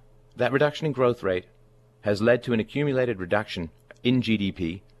society. That reduction in growth rate has led to an accumulated reduction in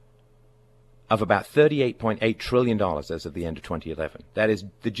GDP of about $38.8 trillion as of the end of 2011. That is,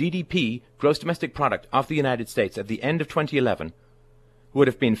 the GDP, gross domestic product, of the United States at the end of 2011 would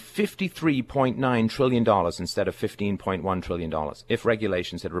have been $53.9 trillion instead of $15.1 trillion if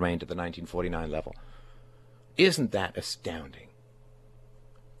regulations had remained at the 1949 level. Isn't that astounding?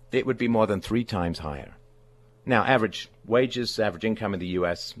 It would be more than 3 times higher. Now, average wages, average income in the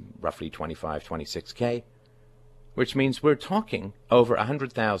U.S., roughly 25, 26K, which means we're talking over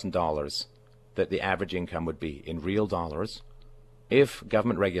 $100,000 that the average income would be in real dollars if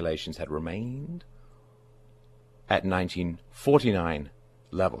government regulations had remained at 1949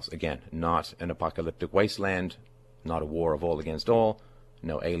 levels. Again, not an apocalyptic wasteland, not a war of all against all,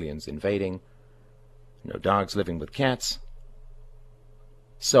 no aliens invading, no dogs living with cats.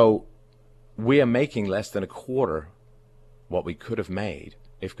 So we are making less than a quarter what we could have made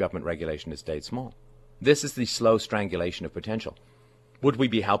if government regulation had stayed small. This is the slow strangulation of potential. Would we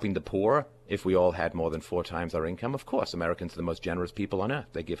be helping the poor if we all had more than 4 times our income? Of course. Americans are the most generous people on earth.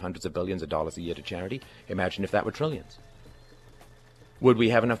 They give hundreds of billions of dollars a year to charity. Imagine if that were trillions. Would we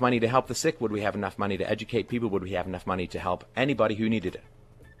have enough money to help the sick? Would we have enough money to educate people? Would we have enough money to help anybody who needed it?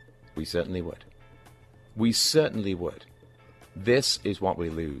 We certainly would. We certainly would. This is what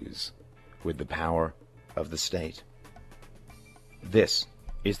we lose with the power of the state. This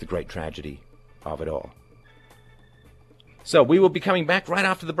is the great tragedy of it all. So we will be coming back right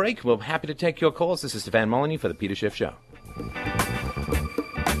after the break. We're happy to take your calls. This is Stefan Molyneux for the Peter Schiff Show.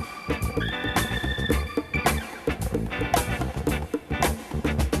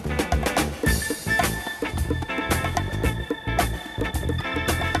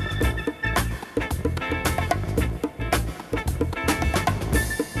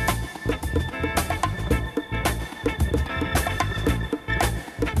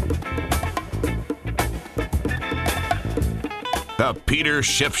 The Peter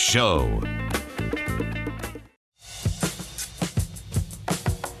Schiff Show.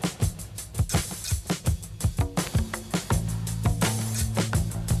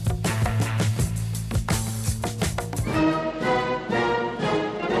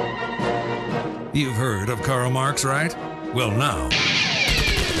 You've heard of Karl Marx, right? Well, now,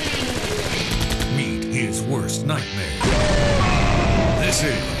 meet his worst nightmare. This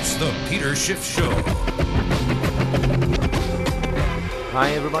This is the Peter Schiff Show.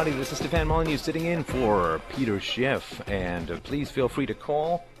 Hi, everybody. This is Stefan Molyneux sitting in for Peter Schiff. And please feel free to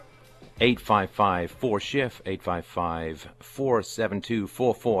call 855-4-SCHIFF,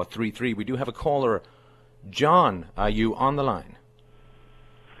 855-472-4433. We do have a caller. John, are you on the line?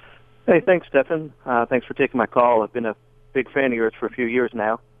 Hey, thanks, Stefan. Thanks for taking my call. I've been a big fan of yours for a few years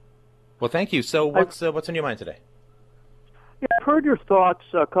now. Well, thank you. So what's on your mind today? Yeah, I've heard your thoughts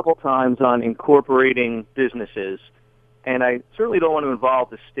a couple times on incorporating businesses, and I certainly don't want to involve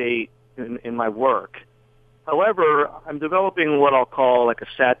the state in my work. However, I'm developing what I'll call like a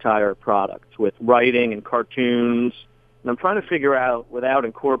satire product with writing and cartoons, and I'm trying to figure out, without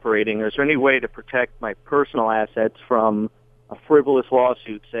incorporating, is there any way to protect my personal assets from a frivolous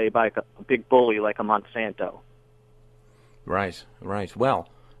lawsuit, say, by a big bully like a Monsanto? Right. Well,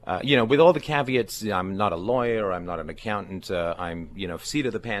 with all the caveats, I'm not a lawyer, I'm not an accountant, I'm,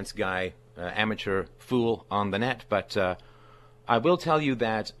 seat-of-the-pants guy, amateur fool on the net, but I will tell you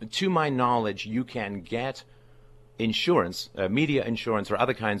that, to my knowledge, you can get insurance, media insurance or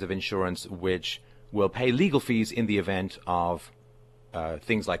other kinds of insurance, which will pay legal fees in the event of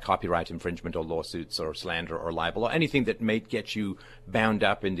things like copyright infringement or lawsuits or slander or libel or anything that may get you bound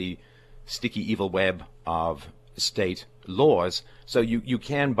up in the sticky evil web of state laws. So you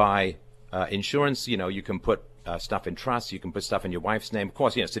can buy insurance. You can put stuff in trust. You can put stuff in your wife's name. Of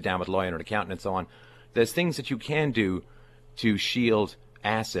course, sit down with a lawyer and an accountant and so on. There's things that you can do to shield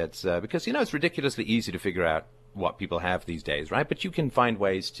assets because, it's ridiculously easy to figure out what people have these days, right? But you can find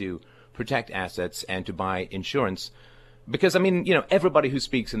ways to protect assets and to buy insurance because, everybody who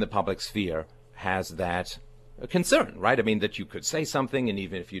speaks in the public sphere has that concern, right? that you could say something, and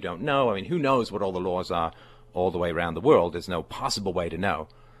even if you don't know, who knows what all the laws are all the way around the world? There's no possible way to know.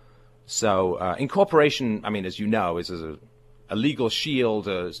 So incorporation, as you know, is a legal shield,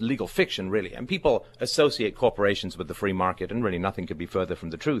 a legal fiction, really. And people associate corporations with the free market, and really nothing could be further from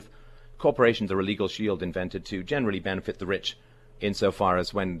the truth. Corporations are a legal shield invented to generally benefit the rich, insofar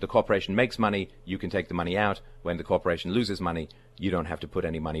as when the corporation makes money, you can take the money out. When the corporation loses money, you don't have to put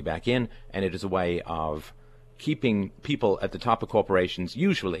any money back in. And it is a way of keeping people at the top of corporations,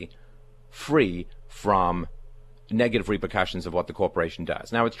 usually, free from negative repercussions of what the corporation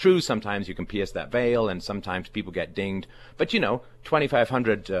does. Now, it's true, sometimes you can pierce that veil, and sometimes people get dinged. But,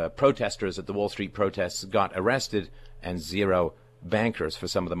 2,500 protesters at the Wall Street protests got arrested, and 0 bankers for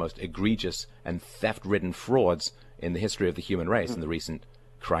some of the most egregious and theft-ridden frauds in the history of the human race in the recent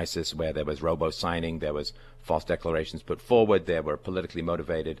crisis, where there was robo-signing, there was false declarations put forward, there were politically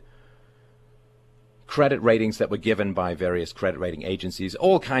motivated credit ratings that were given by various credit rating agencies,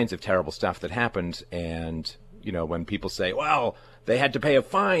 all kinds of terrible stuff that happened. And, when people say, well, they had to pay a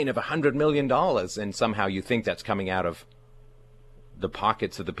fine of $100 million, and somehow you think that's coming out of the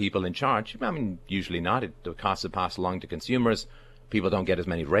pockets of the people in charge. Usually not. The costs are passed along to consumers. People don't get as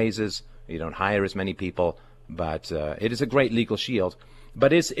many raises. You don't hire as many people. But it is a great legal shield.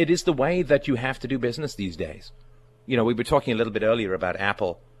 But it is the way that you have to do business these days. We were talking a little bit earlier about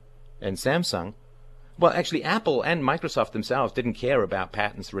Apple and Samsung. Well, actually, Apple and Microsoft themselves didn't care about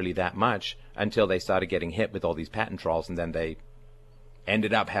patents really that much until they started getting hit with all these patent trolls, and then they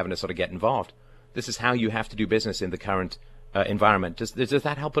ended up having to sort of get involved. This is how you have to do business in the current environment. Does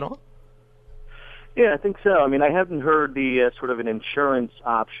that help at all? Yeah, I think so. I haven't heard the sort of an insurance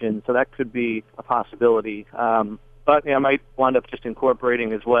option, so that could be a possibility. But I might wind up just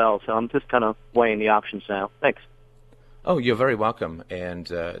incorporating as well, so I'm just kind of weighing the options now. Thanks. Oh, you're very welcome. And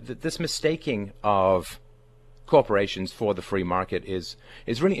this mistaking of corporations for the free market is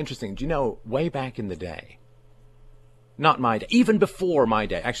really interesting. Do you know, way back in the day, not my day, even before my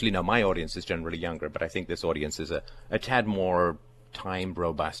day, actually, no, my audience is generally younger, but I think this audience is a tad more time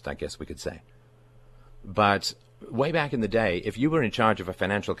robust, I guess we could say. But way back in the day, if you were in charge of a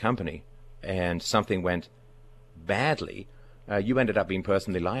financial company and something went badly, you ended up being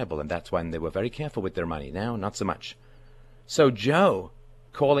personally liable, and that's when they were very careful with their money. Now, not so much. So, Joe,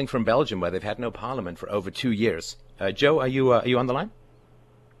 calling from Belgium, where they've had no parliament for over 2 years. Joe, are you on the line?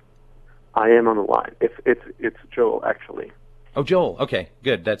 I am on the line. It's Joel, actually. Oh, Joel. Okay,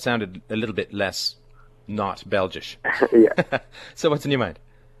 good. That sounded a little bit less not Belgish. Yeah. So what's on your mind?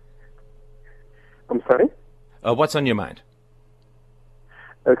 I'm sorry? What's on your mind?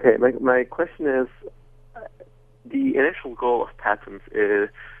 Okay, my question is, the initial goal of patents is,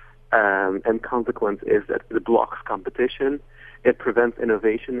 and consequence is that it blocks competition, it prevents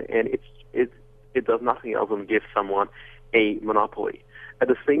innovation, and it does nothing else than give someone a monopoly. At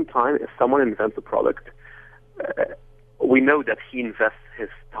the same time, if someone invents a product, we know that he invests his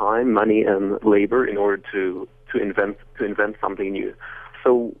time, money, and labor in order to invent something new.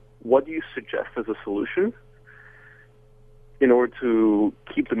 So what do you suggest as a solution in order to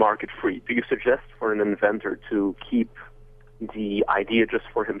keep the market free? Do you suggest for an inventor to keep the idea just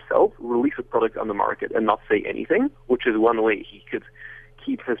for himself, release a product on the market and not say anything, which is one way he could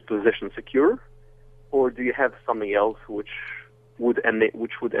keep his position secure? Or do you have something else which would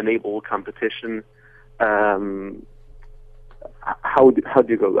enable competition? How do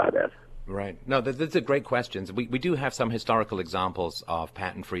you go about that? Right. No, those are great questions. We do have some historical examples of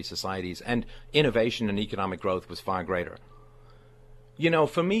patent-free societies, and innovation and economic growth was far greater.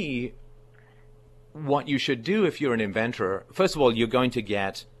 For me, what you should do if you're an inventor, first of all, you're going to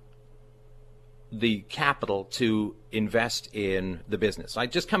get the capital to invest in the business.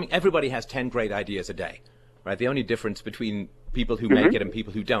 Like everybody has 10 great ideas a day, right? The only difference between people who make it and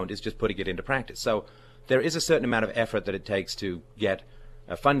people who don't is just putting it into practice. So there is a certain amount of effort that it takes to get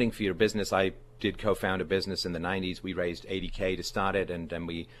funding for your business. I did co-found a business in the 90s. We raised $80K to start it, and then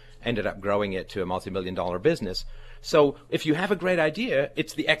we ended up growing it to a multi-million-dollar business. So if you have a great idea,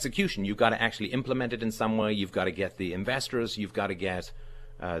 it's the execution. You've got to actually implement it in some way. You've got to get the investors. You've got to get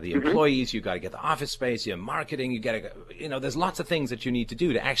the employees. You've got to get the office space, your marketing. You got to, there's lots of things that you need to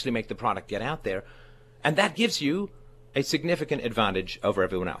do to actually make the product get out there. And that gives you a significant advantage over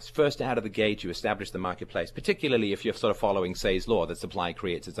everyone else. First out of the gate, you establish the marketplace, particularly if you're sort of following Say's law that supply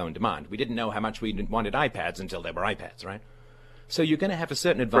creates its own demand. We didn't know how much we wanted iPads until there were iPads, right? So you're going to have a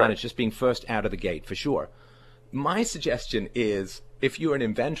certain advantage just being first out of the gate, for sure. My suggestion is, if you're an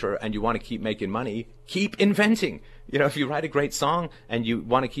inventor and you want to keep making money, keep inventing. If you write a great song and you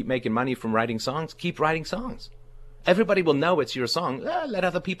want to keep making money from writing songs, keep writing songs. Everybody will know it's your song. Let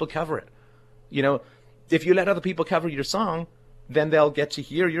other people cover it. If you let other people cover your song, then they'll get to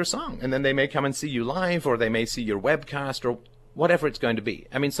hear your song, and then they may come and see you live, or they may see your webcast, or whatever it's going to be.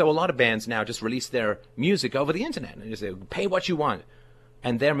 So a lot of bands now just release their music over the internet and just say, pay what you want.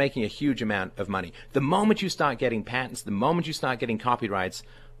 And they're making a huge amount of money. The moment you start getting patents, the moment you start getting copyrights,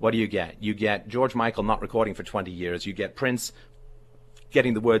 what do you get? You get George Michael not recording for 20 years. You get Prince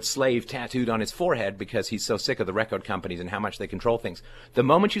getting the word slave tattooed on his forehead because he's so sick of the record companies and how much they control things. The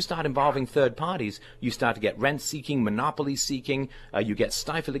moment you start involving third parties, you start to get rent-seeking, monopoly-seeking, you get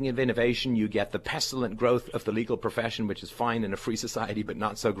stifling of innovation, you get the pestilent growth of the legal profession, which is fine in a free society but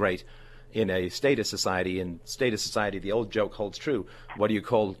not so great in a status society. In status society, the old joke holds true. What do you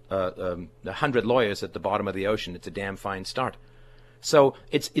call 100 lawyers at the bottom of the ocean? It's a damn fine start. So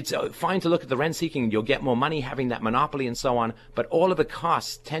it's fine to look at the rent-seeking. You'll get more money having that monopoly and so on, but all of the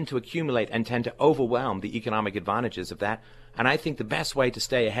costs tend to accumulate and tend to overwhelm the economic advantages of that. And I think the best way to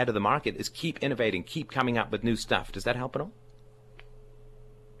stay ahead of the market is keep innovating, keep coming up with new stuff. Does that help at all?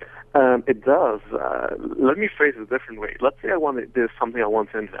 It does. Let me phrase it a different way. Let's say there's something I want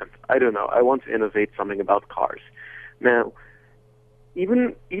to invent. I don't know. I want to innovate something about cars. Now,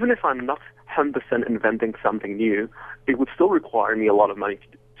 even if I'm not 100% inventing something new, it would still require me a lot of money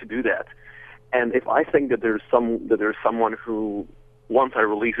to do that. And if I think that there's someone who, once I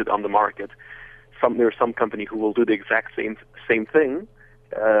release it on the market, there's some company who will do the exact same thing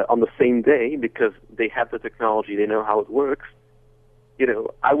on the same day because they have the technology, they know how it works,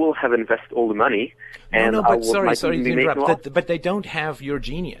 I will have invested all the money. And sorry to interrupt. But they don't have your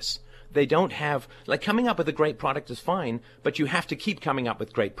genius. They don't have, coming up with a great product is fine, but you have to keep coming up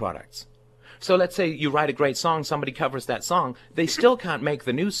with great products. So let's say you write a great song, somebody covers that song, they still can't make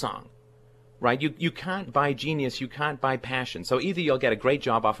the new song, right? You can't buy genius, you can't buy passion. So either you'll get a great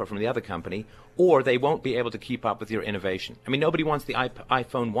job offer from the other company, or they won't be able to keep up with your innovation. Nobody wants the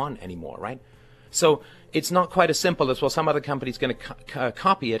iPhone 1 anymore, right? So it's not quite as simple as, well, some other company's going to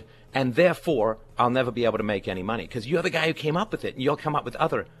copy it, and therefore I'll never be able to make any money, because you're the guy who came up with it, and you'll come up with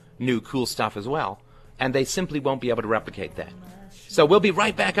other new cool stuff as well, and they simply won't be able to replicate that. So we'll be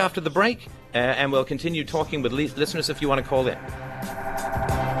right back after the break, and we'll continue talking with listeners if you want to call in.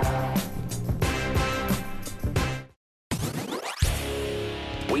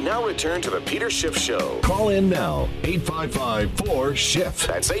 We now return to the Peter Schiff Show. Call in now, 855-4-SCHIFF.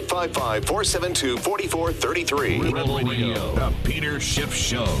 That's 855-472-4433. Rebel Radio, the Peter Schiff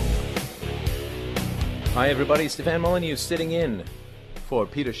Show. Hi, everybody. Stefan Molyneux sitting in for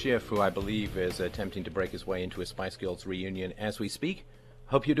Peter Schiff, who I believe is attempting to break his way into a Spice Girls reunion as we speak.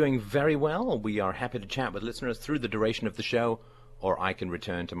 Hope you're doing very well. We are happy to chat with listeners through the duration of the show, or I can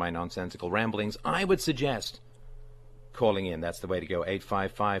return to my nonsensical ramblings. I would suggest calling in. That's the way to go.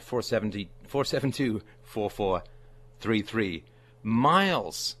 855-472-4433.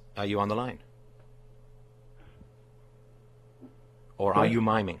 Miles, are you on the line? Or are you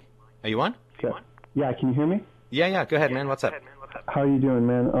miming? Are you on? Yeah, can you hear me? Yeah, go ahead, man. What's up? How are you doing,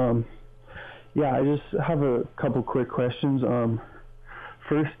 man? I just have a couple quick questions.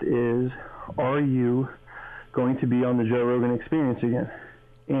 first is, are you going to be on the Joe Rogan Experience again?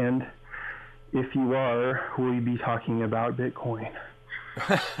 And if you are, will you be talking about Bitcoin?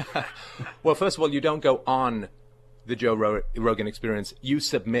 Well, first of all, you don't go on the Joe Rogan Experience. You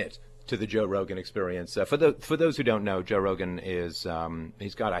submit to the Joe Rogan Experience. For those who don't know, Joe Rogan is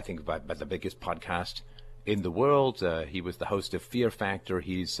he's got, I think, about the biggest podcast in the world. He was the host of Fear Factor.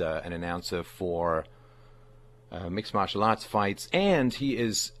 He's an announcer for mixed martial arts fights, and he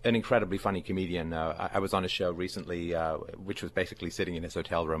is an incredibly funny comedian. I was on a show recently, which was basically sitting in his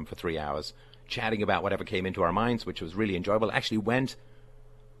hotel room for 3 hours, chatting about whatever came into our minds, which was really enjoyable. Actually went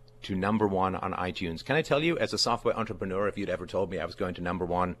to #1 on iTunes. Can I tell you, as a software entrepreneur, if you'd ever told me I was going to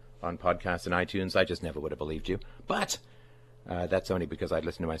 #1 on podcasts and iTunes, I just never would have believed you. But that's only because I'd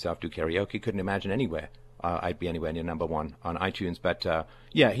listen to myself do karaoke. Couldn't imagine anywhere I'd be anywhere near #1 on iTunes. But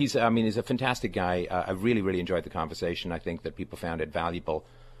yeah, he's a fantastic guy. I really, really enjoyed the conversation. I think that people found it valuable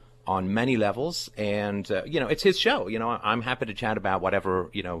on many levels. And, it's his show. I'm happy to chat about whatever,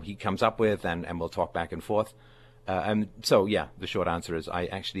 he comes up with, and we'll talk back and forth. And so, yeah, the short answer is I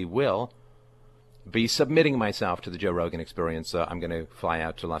actually will be submitting myself to the Joe Rogan Experience. I'm going to fly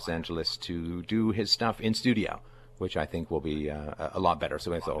out to Los Angeles to do his stuff in studio, which I think will be a lot better. So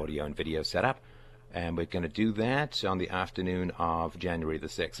we have the audio and video set up, and we're going to do that on the afternoon of January the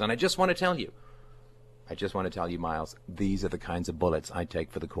 6th. And I just want to tell you, Miles, these are the kinds of bullets I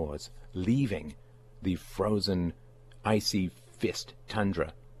take for the cause, leaving the frozen, icy fist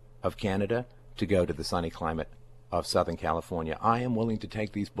tundra of Canada to go to the sunny climate of Southern California. I am willing to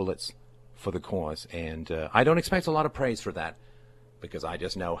take these bullets for the cause, and I don't expect a lot of praise for that, because I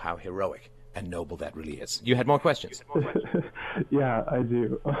just know how heroic and noble that really is. You had more questions? Yeah, I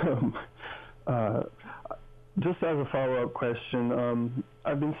do. Just as a follow-up question,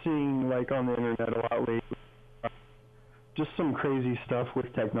 I've been seeing, on the internet a lot lately, just some crazy stuff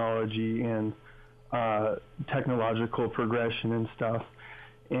with technology and technological progression and stuff.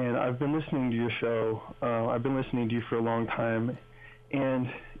 And I've been listening to your show. I've been listening to you for a long time, and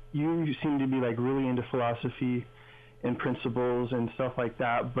you seem to be really into philosophy and principles and stuff like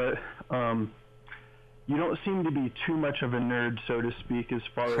that. But you don't seem to be too much of a nerd, so to speak, as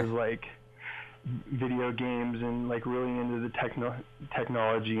far as video games and really into the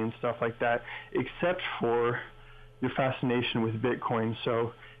technology and stuff like that, except for your fascination with Bitcoin.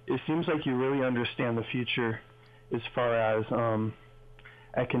 So it seems like you really understand the future as far as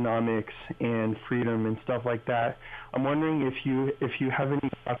economics and freedom and stuff like that. I'm wondering if you have any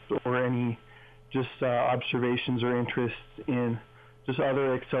thoughts or any just observations or interests in just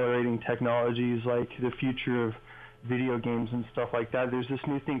other accelerating technologies, like the future of video games and stuff like that. There's this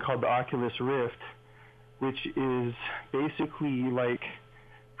new thing called the Oculus Rift, which is basically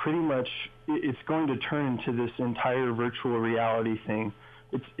pretty much it's going to turn into this entire virtual reality thing.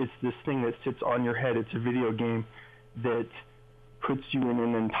 It's this thing that sits on your head. It's a video game that puts you in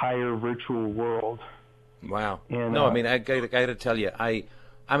an entire virtual world. Wow. And, I got to tell you,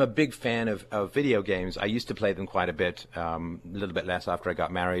 I'm a big fan of video games. I used to play them quite a bit, a little bit less after I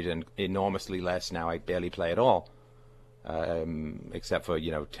got married, and enormously less now. I barely play at all, except for,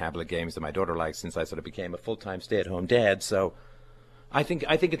 tablet games that my daughter likes, since I sort of became a full-time stay-at-home dad. So I think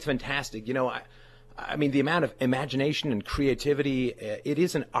it's fantastic. I mean, the amount of imagination and creativity, it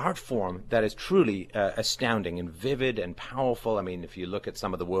is an art form that is truly astounding and vivid and powerful. I mean, if you look at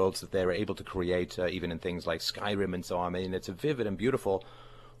some of the worlds that they were able to create, even in things like Skyrim and so on, I mean, it's a vivid and beautiful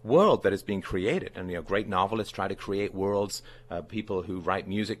world that is being created. And, great novelists try to create worlds. People who write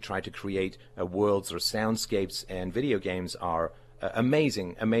music try to create worlds or soundscapes, and video games are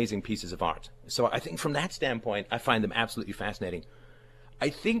amazing, amazing pieces of art. So I think from that standpoint, I find them absolutely fascinating. I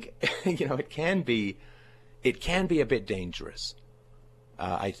think, it can be a bit dangerous,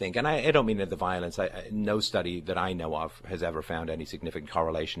 I think. And I don't mean the violence. No study that I know of has ever found any significant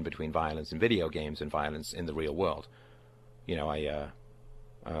correlation between violence in video games and violence in the real world.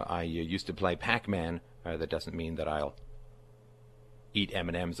 I used to play Pac-Man. That doesn't mean that I'll eat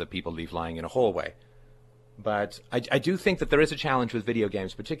M&Ms that people leave lying in a hallway. But I do think that there is a challenge with video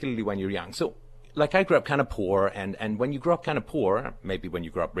games, particularly when you're young. So, I grew up kind of poor, and when you grow up kind of poor, maybe when you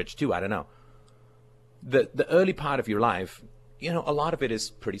grow up rich too, I don't know, the early part of your life, a lot of it is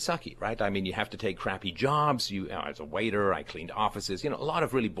pretty sucky, right? I mean, you have to take crappy jobs. As a waiter, I cleaned offices, a lot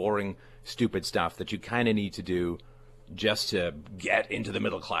of really boring, stupid stuff that you kind of need to do just to get into the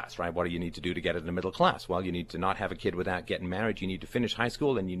middle class, right? What do you need to do to get into the middle class? Well, you need to not have a kid without getting married. You need to finish high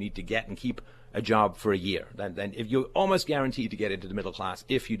school, and you need to get and keep a job for a year. Then if you're almost guaranteed to get into the middle class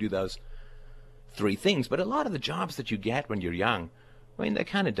if you do those three things. But a lot of the jobs that you get when you're young, I mean, they're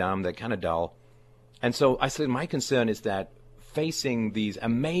kind of dumb, they're kind of dull. And so I said my concern is that facing these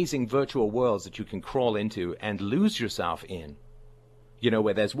amazing virtual worlds that you can crawl into and lose yourself in. You know,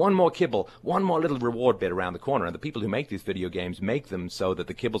 where there's one more kibble, one more little reward bit around the corner, and the people who make these video games make them so that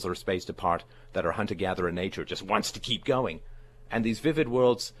the kibbles are spaced apart, that our hunter-gatherer nature just wants to keep going. And these vivid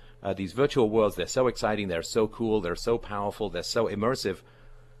worlds, these virtual worlds, they're so exciting, they're so cool, they're so powerful, they're so immersive.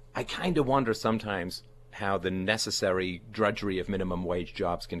 I kind of wonder sometimes how the necessary drudgery of minimum wage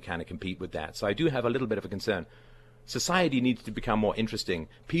jobs can kind of compete with that. So I do have a little bit of a concern. Society needs to become more interesting.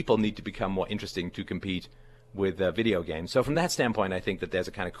 People need to become more interesting to compete with video games. So from that standpoint, I think that there's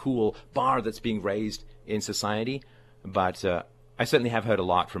a kind of cool bar that's being raised in society. But I certainly have heard a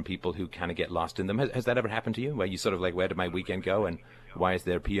lot from people who kind of get lost in them. Has that ever happened to you, where you sort of like, where did my weekend go, and why is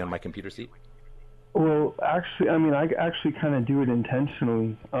there pee on my computer seat? Well, actually, I mean, I actually kind of do it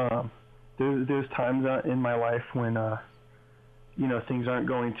intentionally. There's times in my life when, you know, things aren't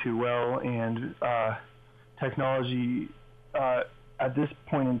going too well, and technology at this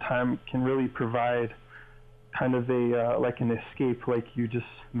point in time can really provide kind of a like an escape, like you just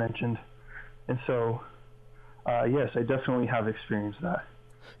mentioned. And so, yes, I definitely have experienced that.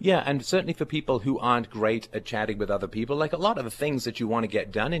 Yeah, and certainly for people who aren't great at chatting with other people, like a lot of the things that you want to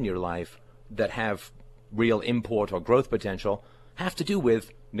get done in your life that have real import or growth potential have to do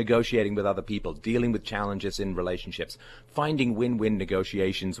with negotiating with other people, dealing with challenges in relationships, finding win-win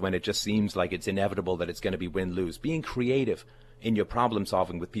negotiations when it just seems like it's inevitable that it's going to be win-lose, being creative in your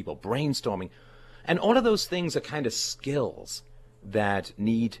problem-solving with people, brainstorming. And all of those things are kind of skills that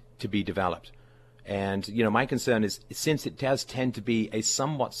need to be developed. And, you know, my concern is, since it does tend to be a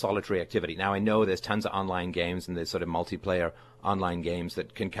somewhat solitary activity. Now, I know there's tons of online games and there's sort of multiplayer online games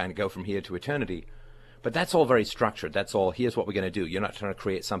that can kind of go from here to eternity. But that's all very structured. That's all, here's what we're going to do. You're not trying to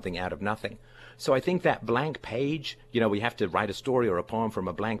create something out of nothing. So I think that blank page, you know, we have to write a story or a poem from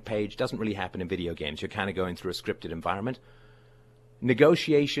a blank page, doesn't really happen in video games. You're kind of going through a scripted environment.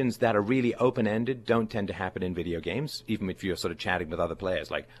 Negotiations that are really open-ended don't tend to happen in video games, even if you're sort of chatting with other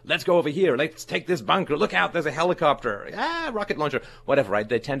players. Like, let's go over here, let's take this bunker, look out, there's a helicopter, rocket launcher, whatever, right?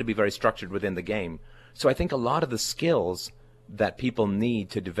 They tend to be very structured within the game. So I think a lot of the skills that people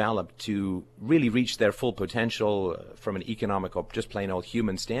need to develop to really reach their full potential from an economic or just plain old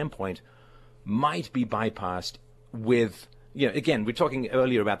human standpoint might be bypassed with, you know, again, we're talking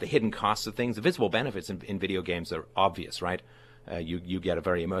earlier about the hidden costs of things. The visible benefits in video games are obvious, right? You get a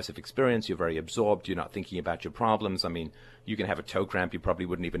very immersive experience. You're very absorbed. You're not thinking about your problems. I mean, you can have a toe cramp. You probably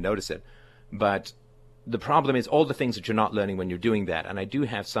wouldn't even notice it. But the problem is all the things that you're not learning when you're doing that. And I do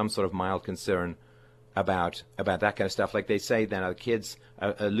have some sort of mild concern about that kind of stuff. Like they say that kids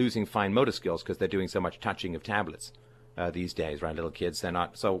are losing fine motor skills because they're doing so much touching of tablets these days, right? Little kids, they're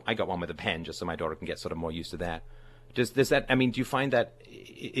not. So I got one with a pen just so my daughter can get sort of more used to that. Does that, I mean, do you find that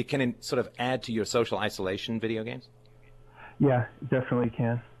it can sort of add to your social isolation, video games? Yeah, definitely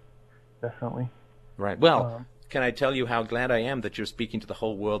can. Definitely. Right. Well, can I tell you how glad I am that you're speaking to the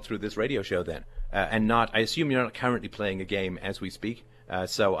whole world through this radio show then? And not, I assume you're not currently playing a game as we speak.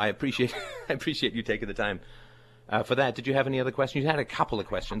 So I appreciate you taking the time for that. Did you have any other questions? You had a couple of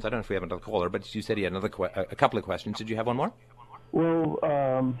questions. I don't know if we have another caller, but you said you had a couple of questions. Did you have one more? Well,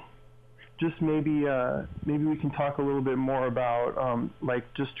 just maybe we can talk a little bit more about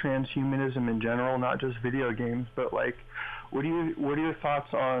like just transhumanism in general, not just video games, but like what are your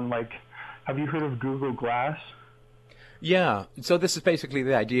thoughts on, like, have you heard of Google Glass? Yeah. So this is basically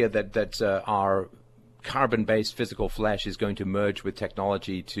the idea that our carbon-based physical flesh is going to merge with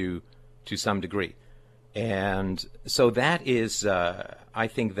technology to some degree. And so that is, I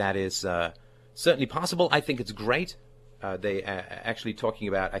think that is certainly possible. I think it's great. They actually talking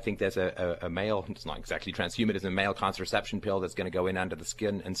about, I think there's a male, it's not exactly transhumanism, a male contraception pill that's going to go in under the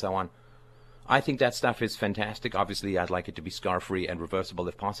skin and so on. I think that stuff is fantastic. Obviously, I'd like it to be scar-free and reversible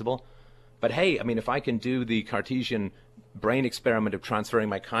if possible. But hey, I mean, if I can do the Cartesian brain experiment of transferring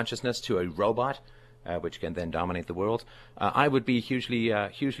my consciousness to a robot, which can then dominate the world, I would be hugely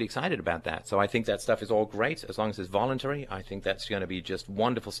excited about that. So I think that stuff is all great as long as it's voluntary. I think that's going to be just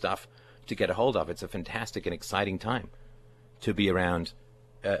wonderful stuff to get a hold of. It's a fantastic and exciting time to be around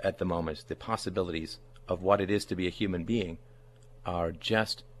at the moment. The possibilities of what it is to be a human being are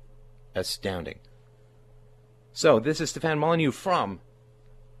just astounding. So this is Stefan Molyneux from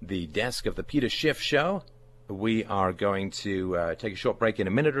the desk of the Peter Schiff Show. We are going to take a short break in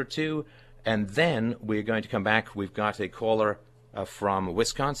a minute or two, and then we're going to come back. We've got a caller from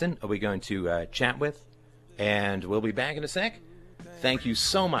Wisconsin we're going to chat with, and we'll be back in a sec. Thank you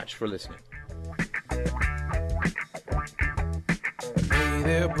so much for listening. Hey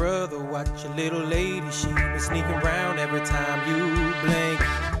there, brother, watch your little lady. She be sneaking around every time you blink.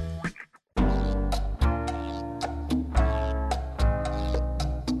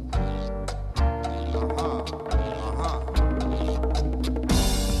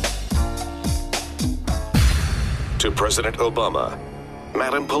 President Obama,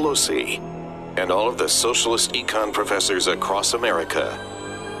 Madam Pelosi, and all of the socialist econ professors across America.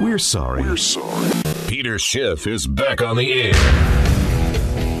 We're sorry. We're sorry. Peter Schiff is back on the air.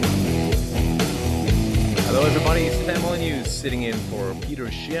 Hello, everybody. Stefan Molyneux sitting in for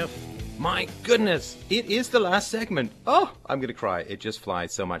Peter Schiff. My goodness, it is the last segment. Oh, I'm going to cry. It just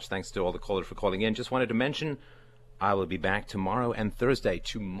flies so much. Thanks to all the callers for calling in. Just wanted to mention I will be back tomorrow and Thursday.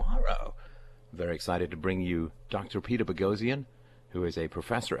 Tomorrow, very excited to bring you Dr. Peter Boghossian, who is a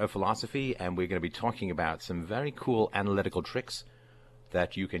professor of philosophy, and we're going to be talking about some very cool analytical tricks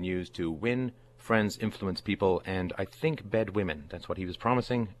that you can use to win friends, influence people, and I think bed women. That's what he was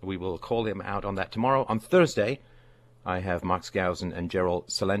promising. We will call him out on that tomorrow. On Thursday, I have Max Gausen and Gerald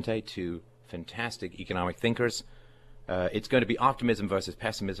Celente, two fantastic economic thinkers. It's going to be optimism versus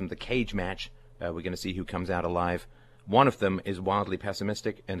pessimism, the cage match. We're going to see who comes out alive. One of them is wildly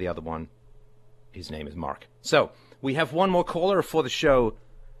pessimistic, and the other one, his name is Mark. So, we have one more caller for the show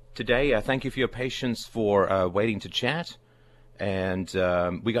today. Thank you for your patience for waiting to chat. And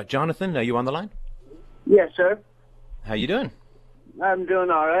we got Jonathan. Are you on the line? Yes, sir. How you doing? I'm doing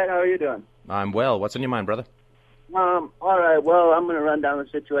all right. How are you doing? I'm well. What's on your mind, brother? All right. Well, I'm going to run down the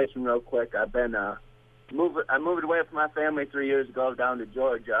situation real quick. I've been I moved away from my family 3 years ago down to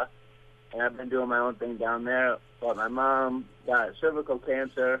Georgia, and I've been doing my own thing down there. But my mom got cervical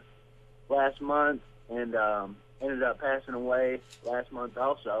cancer last month and ended up passing away last month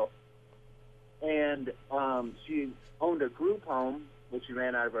also. And she owned a group home, which she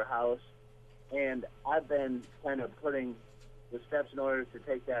ran out of her house, and I've been kind of putting the steps in order to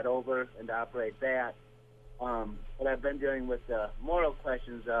take that over and to operate that. But I've been dealing with the moral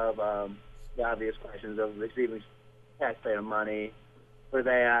questions of the obvious questions of receiving taxpayer money for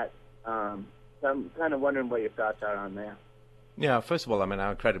that. So I'm kind of wondering what your thoughts are on that. Yeah, first of all, I'm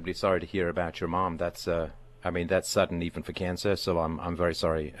incredibly sorry to hear about your mom. That's that's sudden even for cancer, so I'm very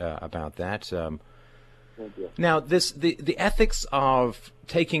sorry about that. Thank you. Now, the ethics of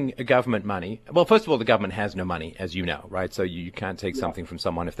taking government money. Well, first of all, the government has no money, as you know, right? So you can't take something from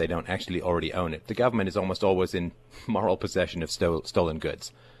someone if they don't actually already own it. The government is almost always in moral possession of stolen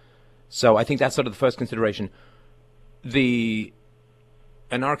goods. So I think that's sort of the first consideration. The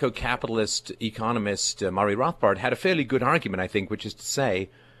anarcho-capitalist economist Murray Rothbard had a fairly good argument, I think, which is to say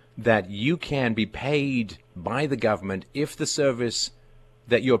that you can be paid by the government if the service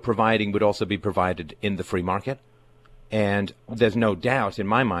that you're providing would also be provided in the free market. And there's no doubt in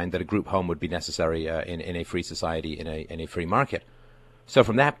my mind that a group home would be necessary in a free society, in a free market. So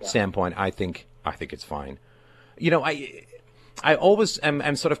from that standpoint, I think it's fine. You know, I always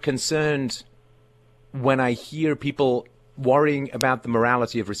am sort of concerned when I hear people worrying about the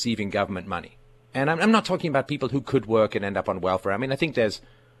morality of receiving government money. And I'm not talking about people who could work and end up on welfare. I mean, I think there's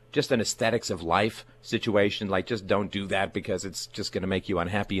just an aesthetics of life situation, like just don't do that because it's just going to make you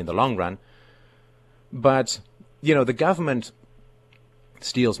unhappy in the long run. But, you know, the government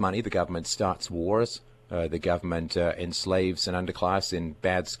steals money. The government starts wars. The government enslaves an underclass in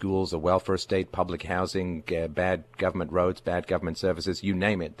bad schools, a welfare state, public housing, bad government roads, bad government services, you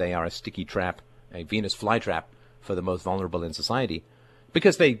name it. They are a sticky trap, a Venus flytrap for the most vulnerable in society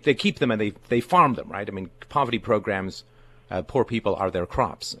because they keep them and they farm them, right? I mean, poverty programs, poor people are their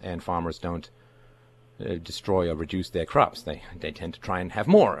crops, and farmers don't destroy or reduce their crops. They tend to try and have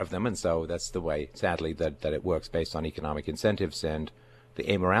more of them, and so that's the way, sadly, that it works based on economic incentives and the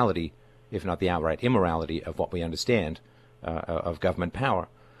amorality, if not the outright immorality, of what we understand of government power.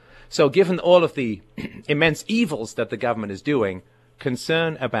 So given all of the immense evils that the government is doing,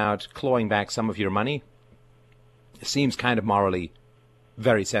 concern about clawing back some of your money seems kind of morally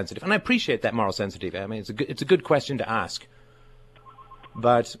very sensitive. And I appreciate that moral sensitivity. I mean, it's a good question to ask.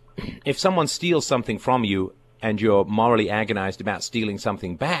 But if someone steals something from you and you're morally agonized about stealing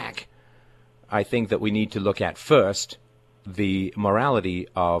something back, I think that we need to look at first the morality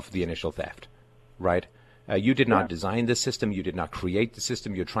of the initial theft, right? You did not design this system. You did not create the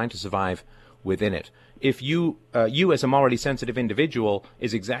system. You're trying to survive within it. If you as a morally sensitive individual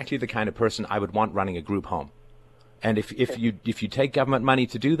is exactly the kind of person I would want running a group home. And if you take government money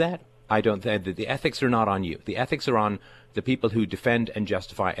to do that, I don't think that the ethics are not on you. The ethics are on the people who defend and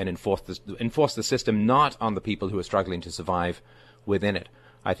justify and enforce the system, not on the people who are struggling to survive within it.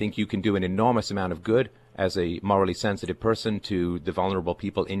 I think you can do an enormous amount of good as a morally sensitive person to the vulnerable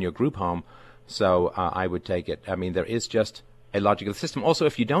people in your group home. So I would take it. I mean, there is just a logical system. Also,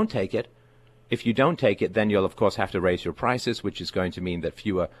 if you don't take it, then you'll, of course, have to raise your prices, which is going to mean that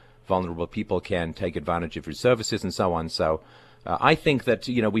fewer vulnerable people can take advantage of your services and so on. So I think that,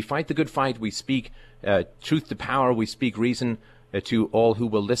 we fight the good fight. We speak truth to power. We speak reason to all who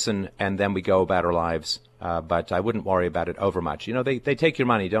will listen, and then we go about our lives But I wouldn't worry about it over much. You know, they take your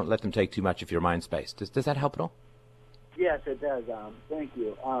money. Don't let them take too much of your mind space. Does that help at all? Yes, it does. Thank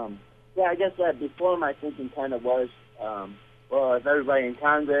you. Yeah, I guess that before my thinking kind of was, well, if everybody in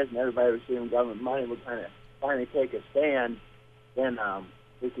Congress and everybody receiving government money would kind of finally take a stand, then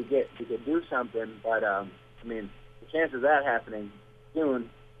we could do something. But I mean, the chance of that happening soon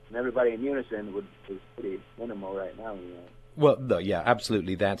and everybody in unison is pretty minimal right now. You know. Well, no, yeah,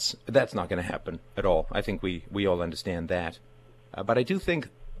 absolutely. That's not going to happen at all. I think we all understand that. But I do think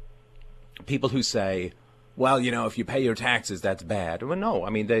people who say, well, you know, if you pay your taxes, that's bad. Well, no. I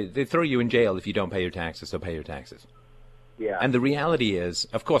mean, they throw you in jail if you don't pay your taxes, so pay your taxes. Yeah. And the reality is,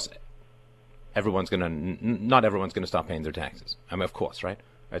 of course, not everyone's going to stop paying their taxes. I mean, of course, right?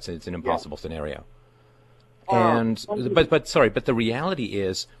 It's an impossible scenario. But the reality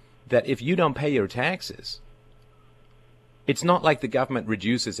is that if you don't pay your taxes, it's not like the government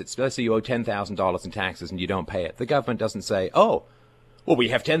reduces it. Let's say you owe $10,000 in taxes and you don't pay it. The government doesn't say, oh, well, we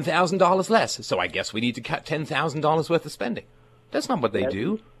have $10,000 less, so I guess we need to cut $10,000 worth of spending. That's not what they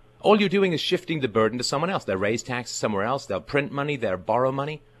do. All you're doing is shifting the burden to someone else. They'll raise taxes somewhere else. They'll print money. They'll borrow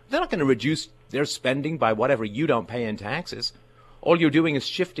money. They're not going to reduce their spending by whatever you don't pay in taxes. All you're doing is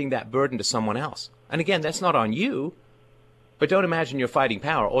shifting that burden to someone else. And again, that's not on you. But don't imagine you're fighting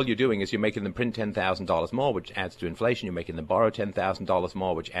power. All you're doing is you're making them print $10,000 more, which adds to inflation. You're making them borrow $10,000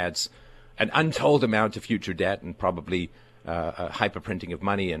 more, which adds an untold amount to future debt and probably hyperprinting of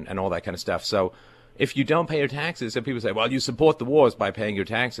money and all that kind of stuff. So if you don't pay your taxes, and people say, well, you support the wars by paying your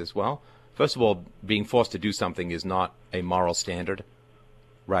taxes. Well, first of all, being forced to do something is not a moral standard,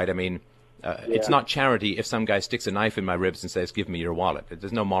 right? I mean, it's not charity if some guy sticks a knife in my ribs and says, give me your wallet.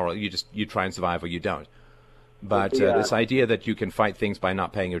 There's no moral. You try and survive or you don't. But this idea that you can fight things by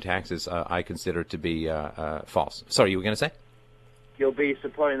not paying your taxes, I consider to be false. Sorry, you were going to say? You'll be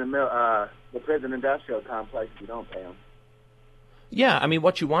supporting the prison industrial complex if you don't pay them. Yeah, I mean,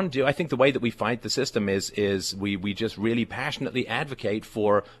 what you want to do, I think the way that we fight the system is we just really passionately advocate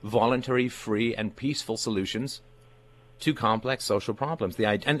for voluntary, free, and peaceful solutions to complex social problems.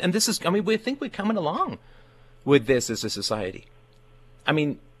 And this is, I mean, we think we're coming along with this as a society. I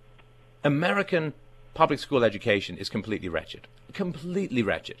mean, American public school education is completely wretched. Completely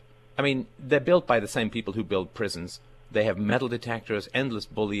wretched. I mean, they're built by the same people who build prisons. They have metal detectors, endless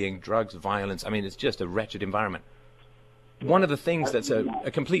bullying, drugs, violence. I mean, it's just a wretched environment. One of the things that's a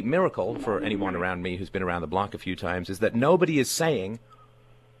complete miracle for anyone around me who's been around the block a few times is that nobody is saying,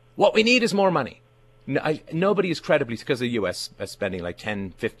 what we need is more money. Nobody is credibly, because the U.S. is spending like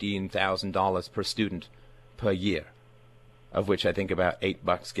 $10,000, $15,000 per student per year, of which I think about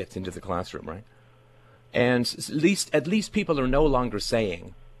 $8 gets into the classroom, right? And at least people are no longer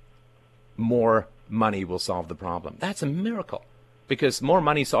saying more money will solve the problem. That's a miracle, because more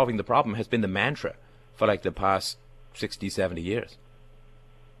money solving the problem has been the mantra for like the past 60, 70 years.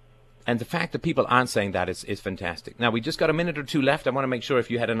 And the fact that people aren't saying that is fantastic. Now, we just got a minute or two left. I want to make sure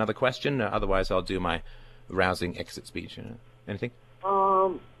if you had another question. Otherwise, I'll do my rousing exit speech. Anything?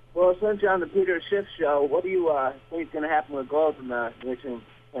 Well, since you're on the Peter Schiff show, what do you think is going to happen with gold in the near-term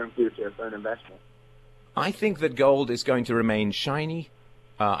future for an investment? I think that gold is going to remain shiny.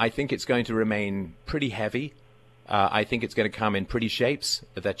 I think it's going to remain pretty heavy. I think it's going to come in pretty shapes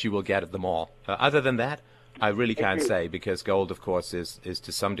that you will get at the mall. Other than that, I really can't say, because gold, of course, is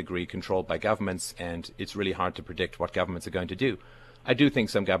to some degree controlled by governments, and it's really hard to predict what governments are going to do. I do think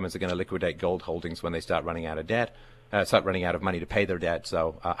some governments are going to liquidate gold holdings when they start running out of debt, start running out of money to pay their debt.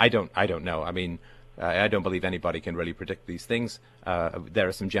 So I don't know. I mean, I don't believe anybody can really predict these things. There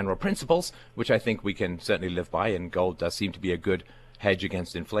are some general principles which I think we can certainly live by, and gold does seem to be a good hedge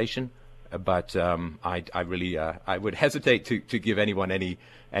against inflation. But I would hesitate to give anyone any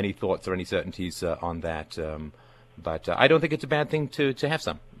thoughts or any certainties on that. But I don't think it's a bad thing to have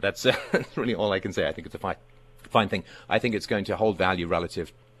some. That's really all I can say. I think it's a fine thing. I think it's going to hold value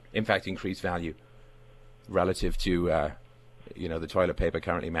relative, in fact, increase value relative to the toilet paper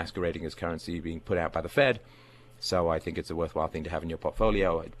currently masquerading as currency being put out by the Fed. So I think it's a worthwhile thing to have in your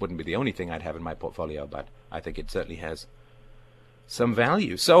portfolio. It wouldn't be the only thing I'd have in my portfolio, but I think it certainly has some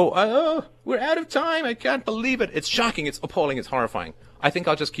value. So we're out of time. I can't believe it. It's shocking. It's appalling. It's horrifying. I think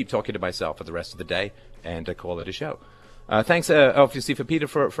I'll just keep talking to myself for the rest of the day and call it a show. Thanks, obviously, for Peter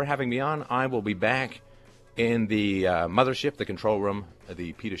for having me on. I will be back in the mothership, the control room,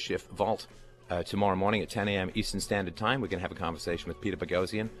 the Peter Schiff vault, tomorrow morning at 10 a.m. Eastern Standard Time. We're going to have a conversation with Peter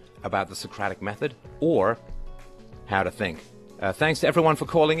Boghossian about the Socratic method or how to think. Thanks to everyone for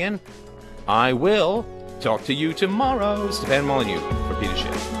calling in. I will talk to you tomorrow. Stefan Molyneux for Peter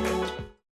Schiff.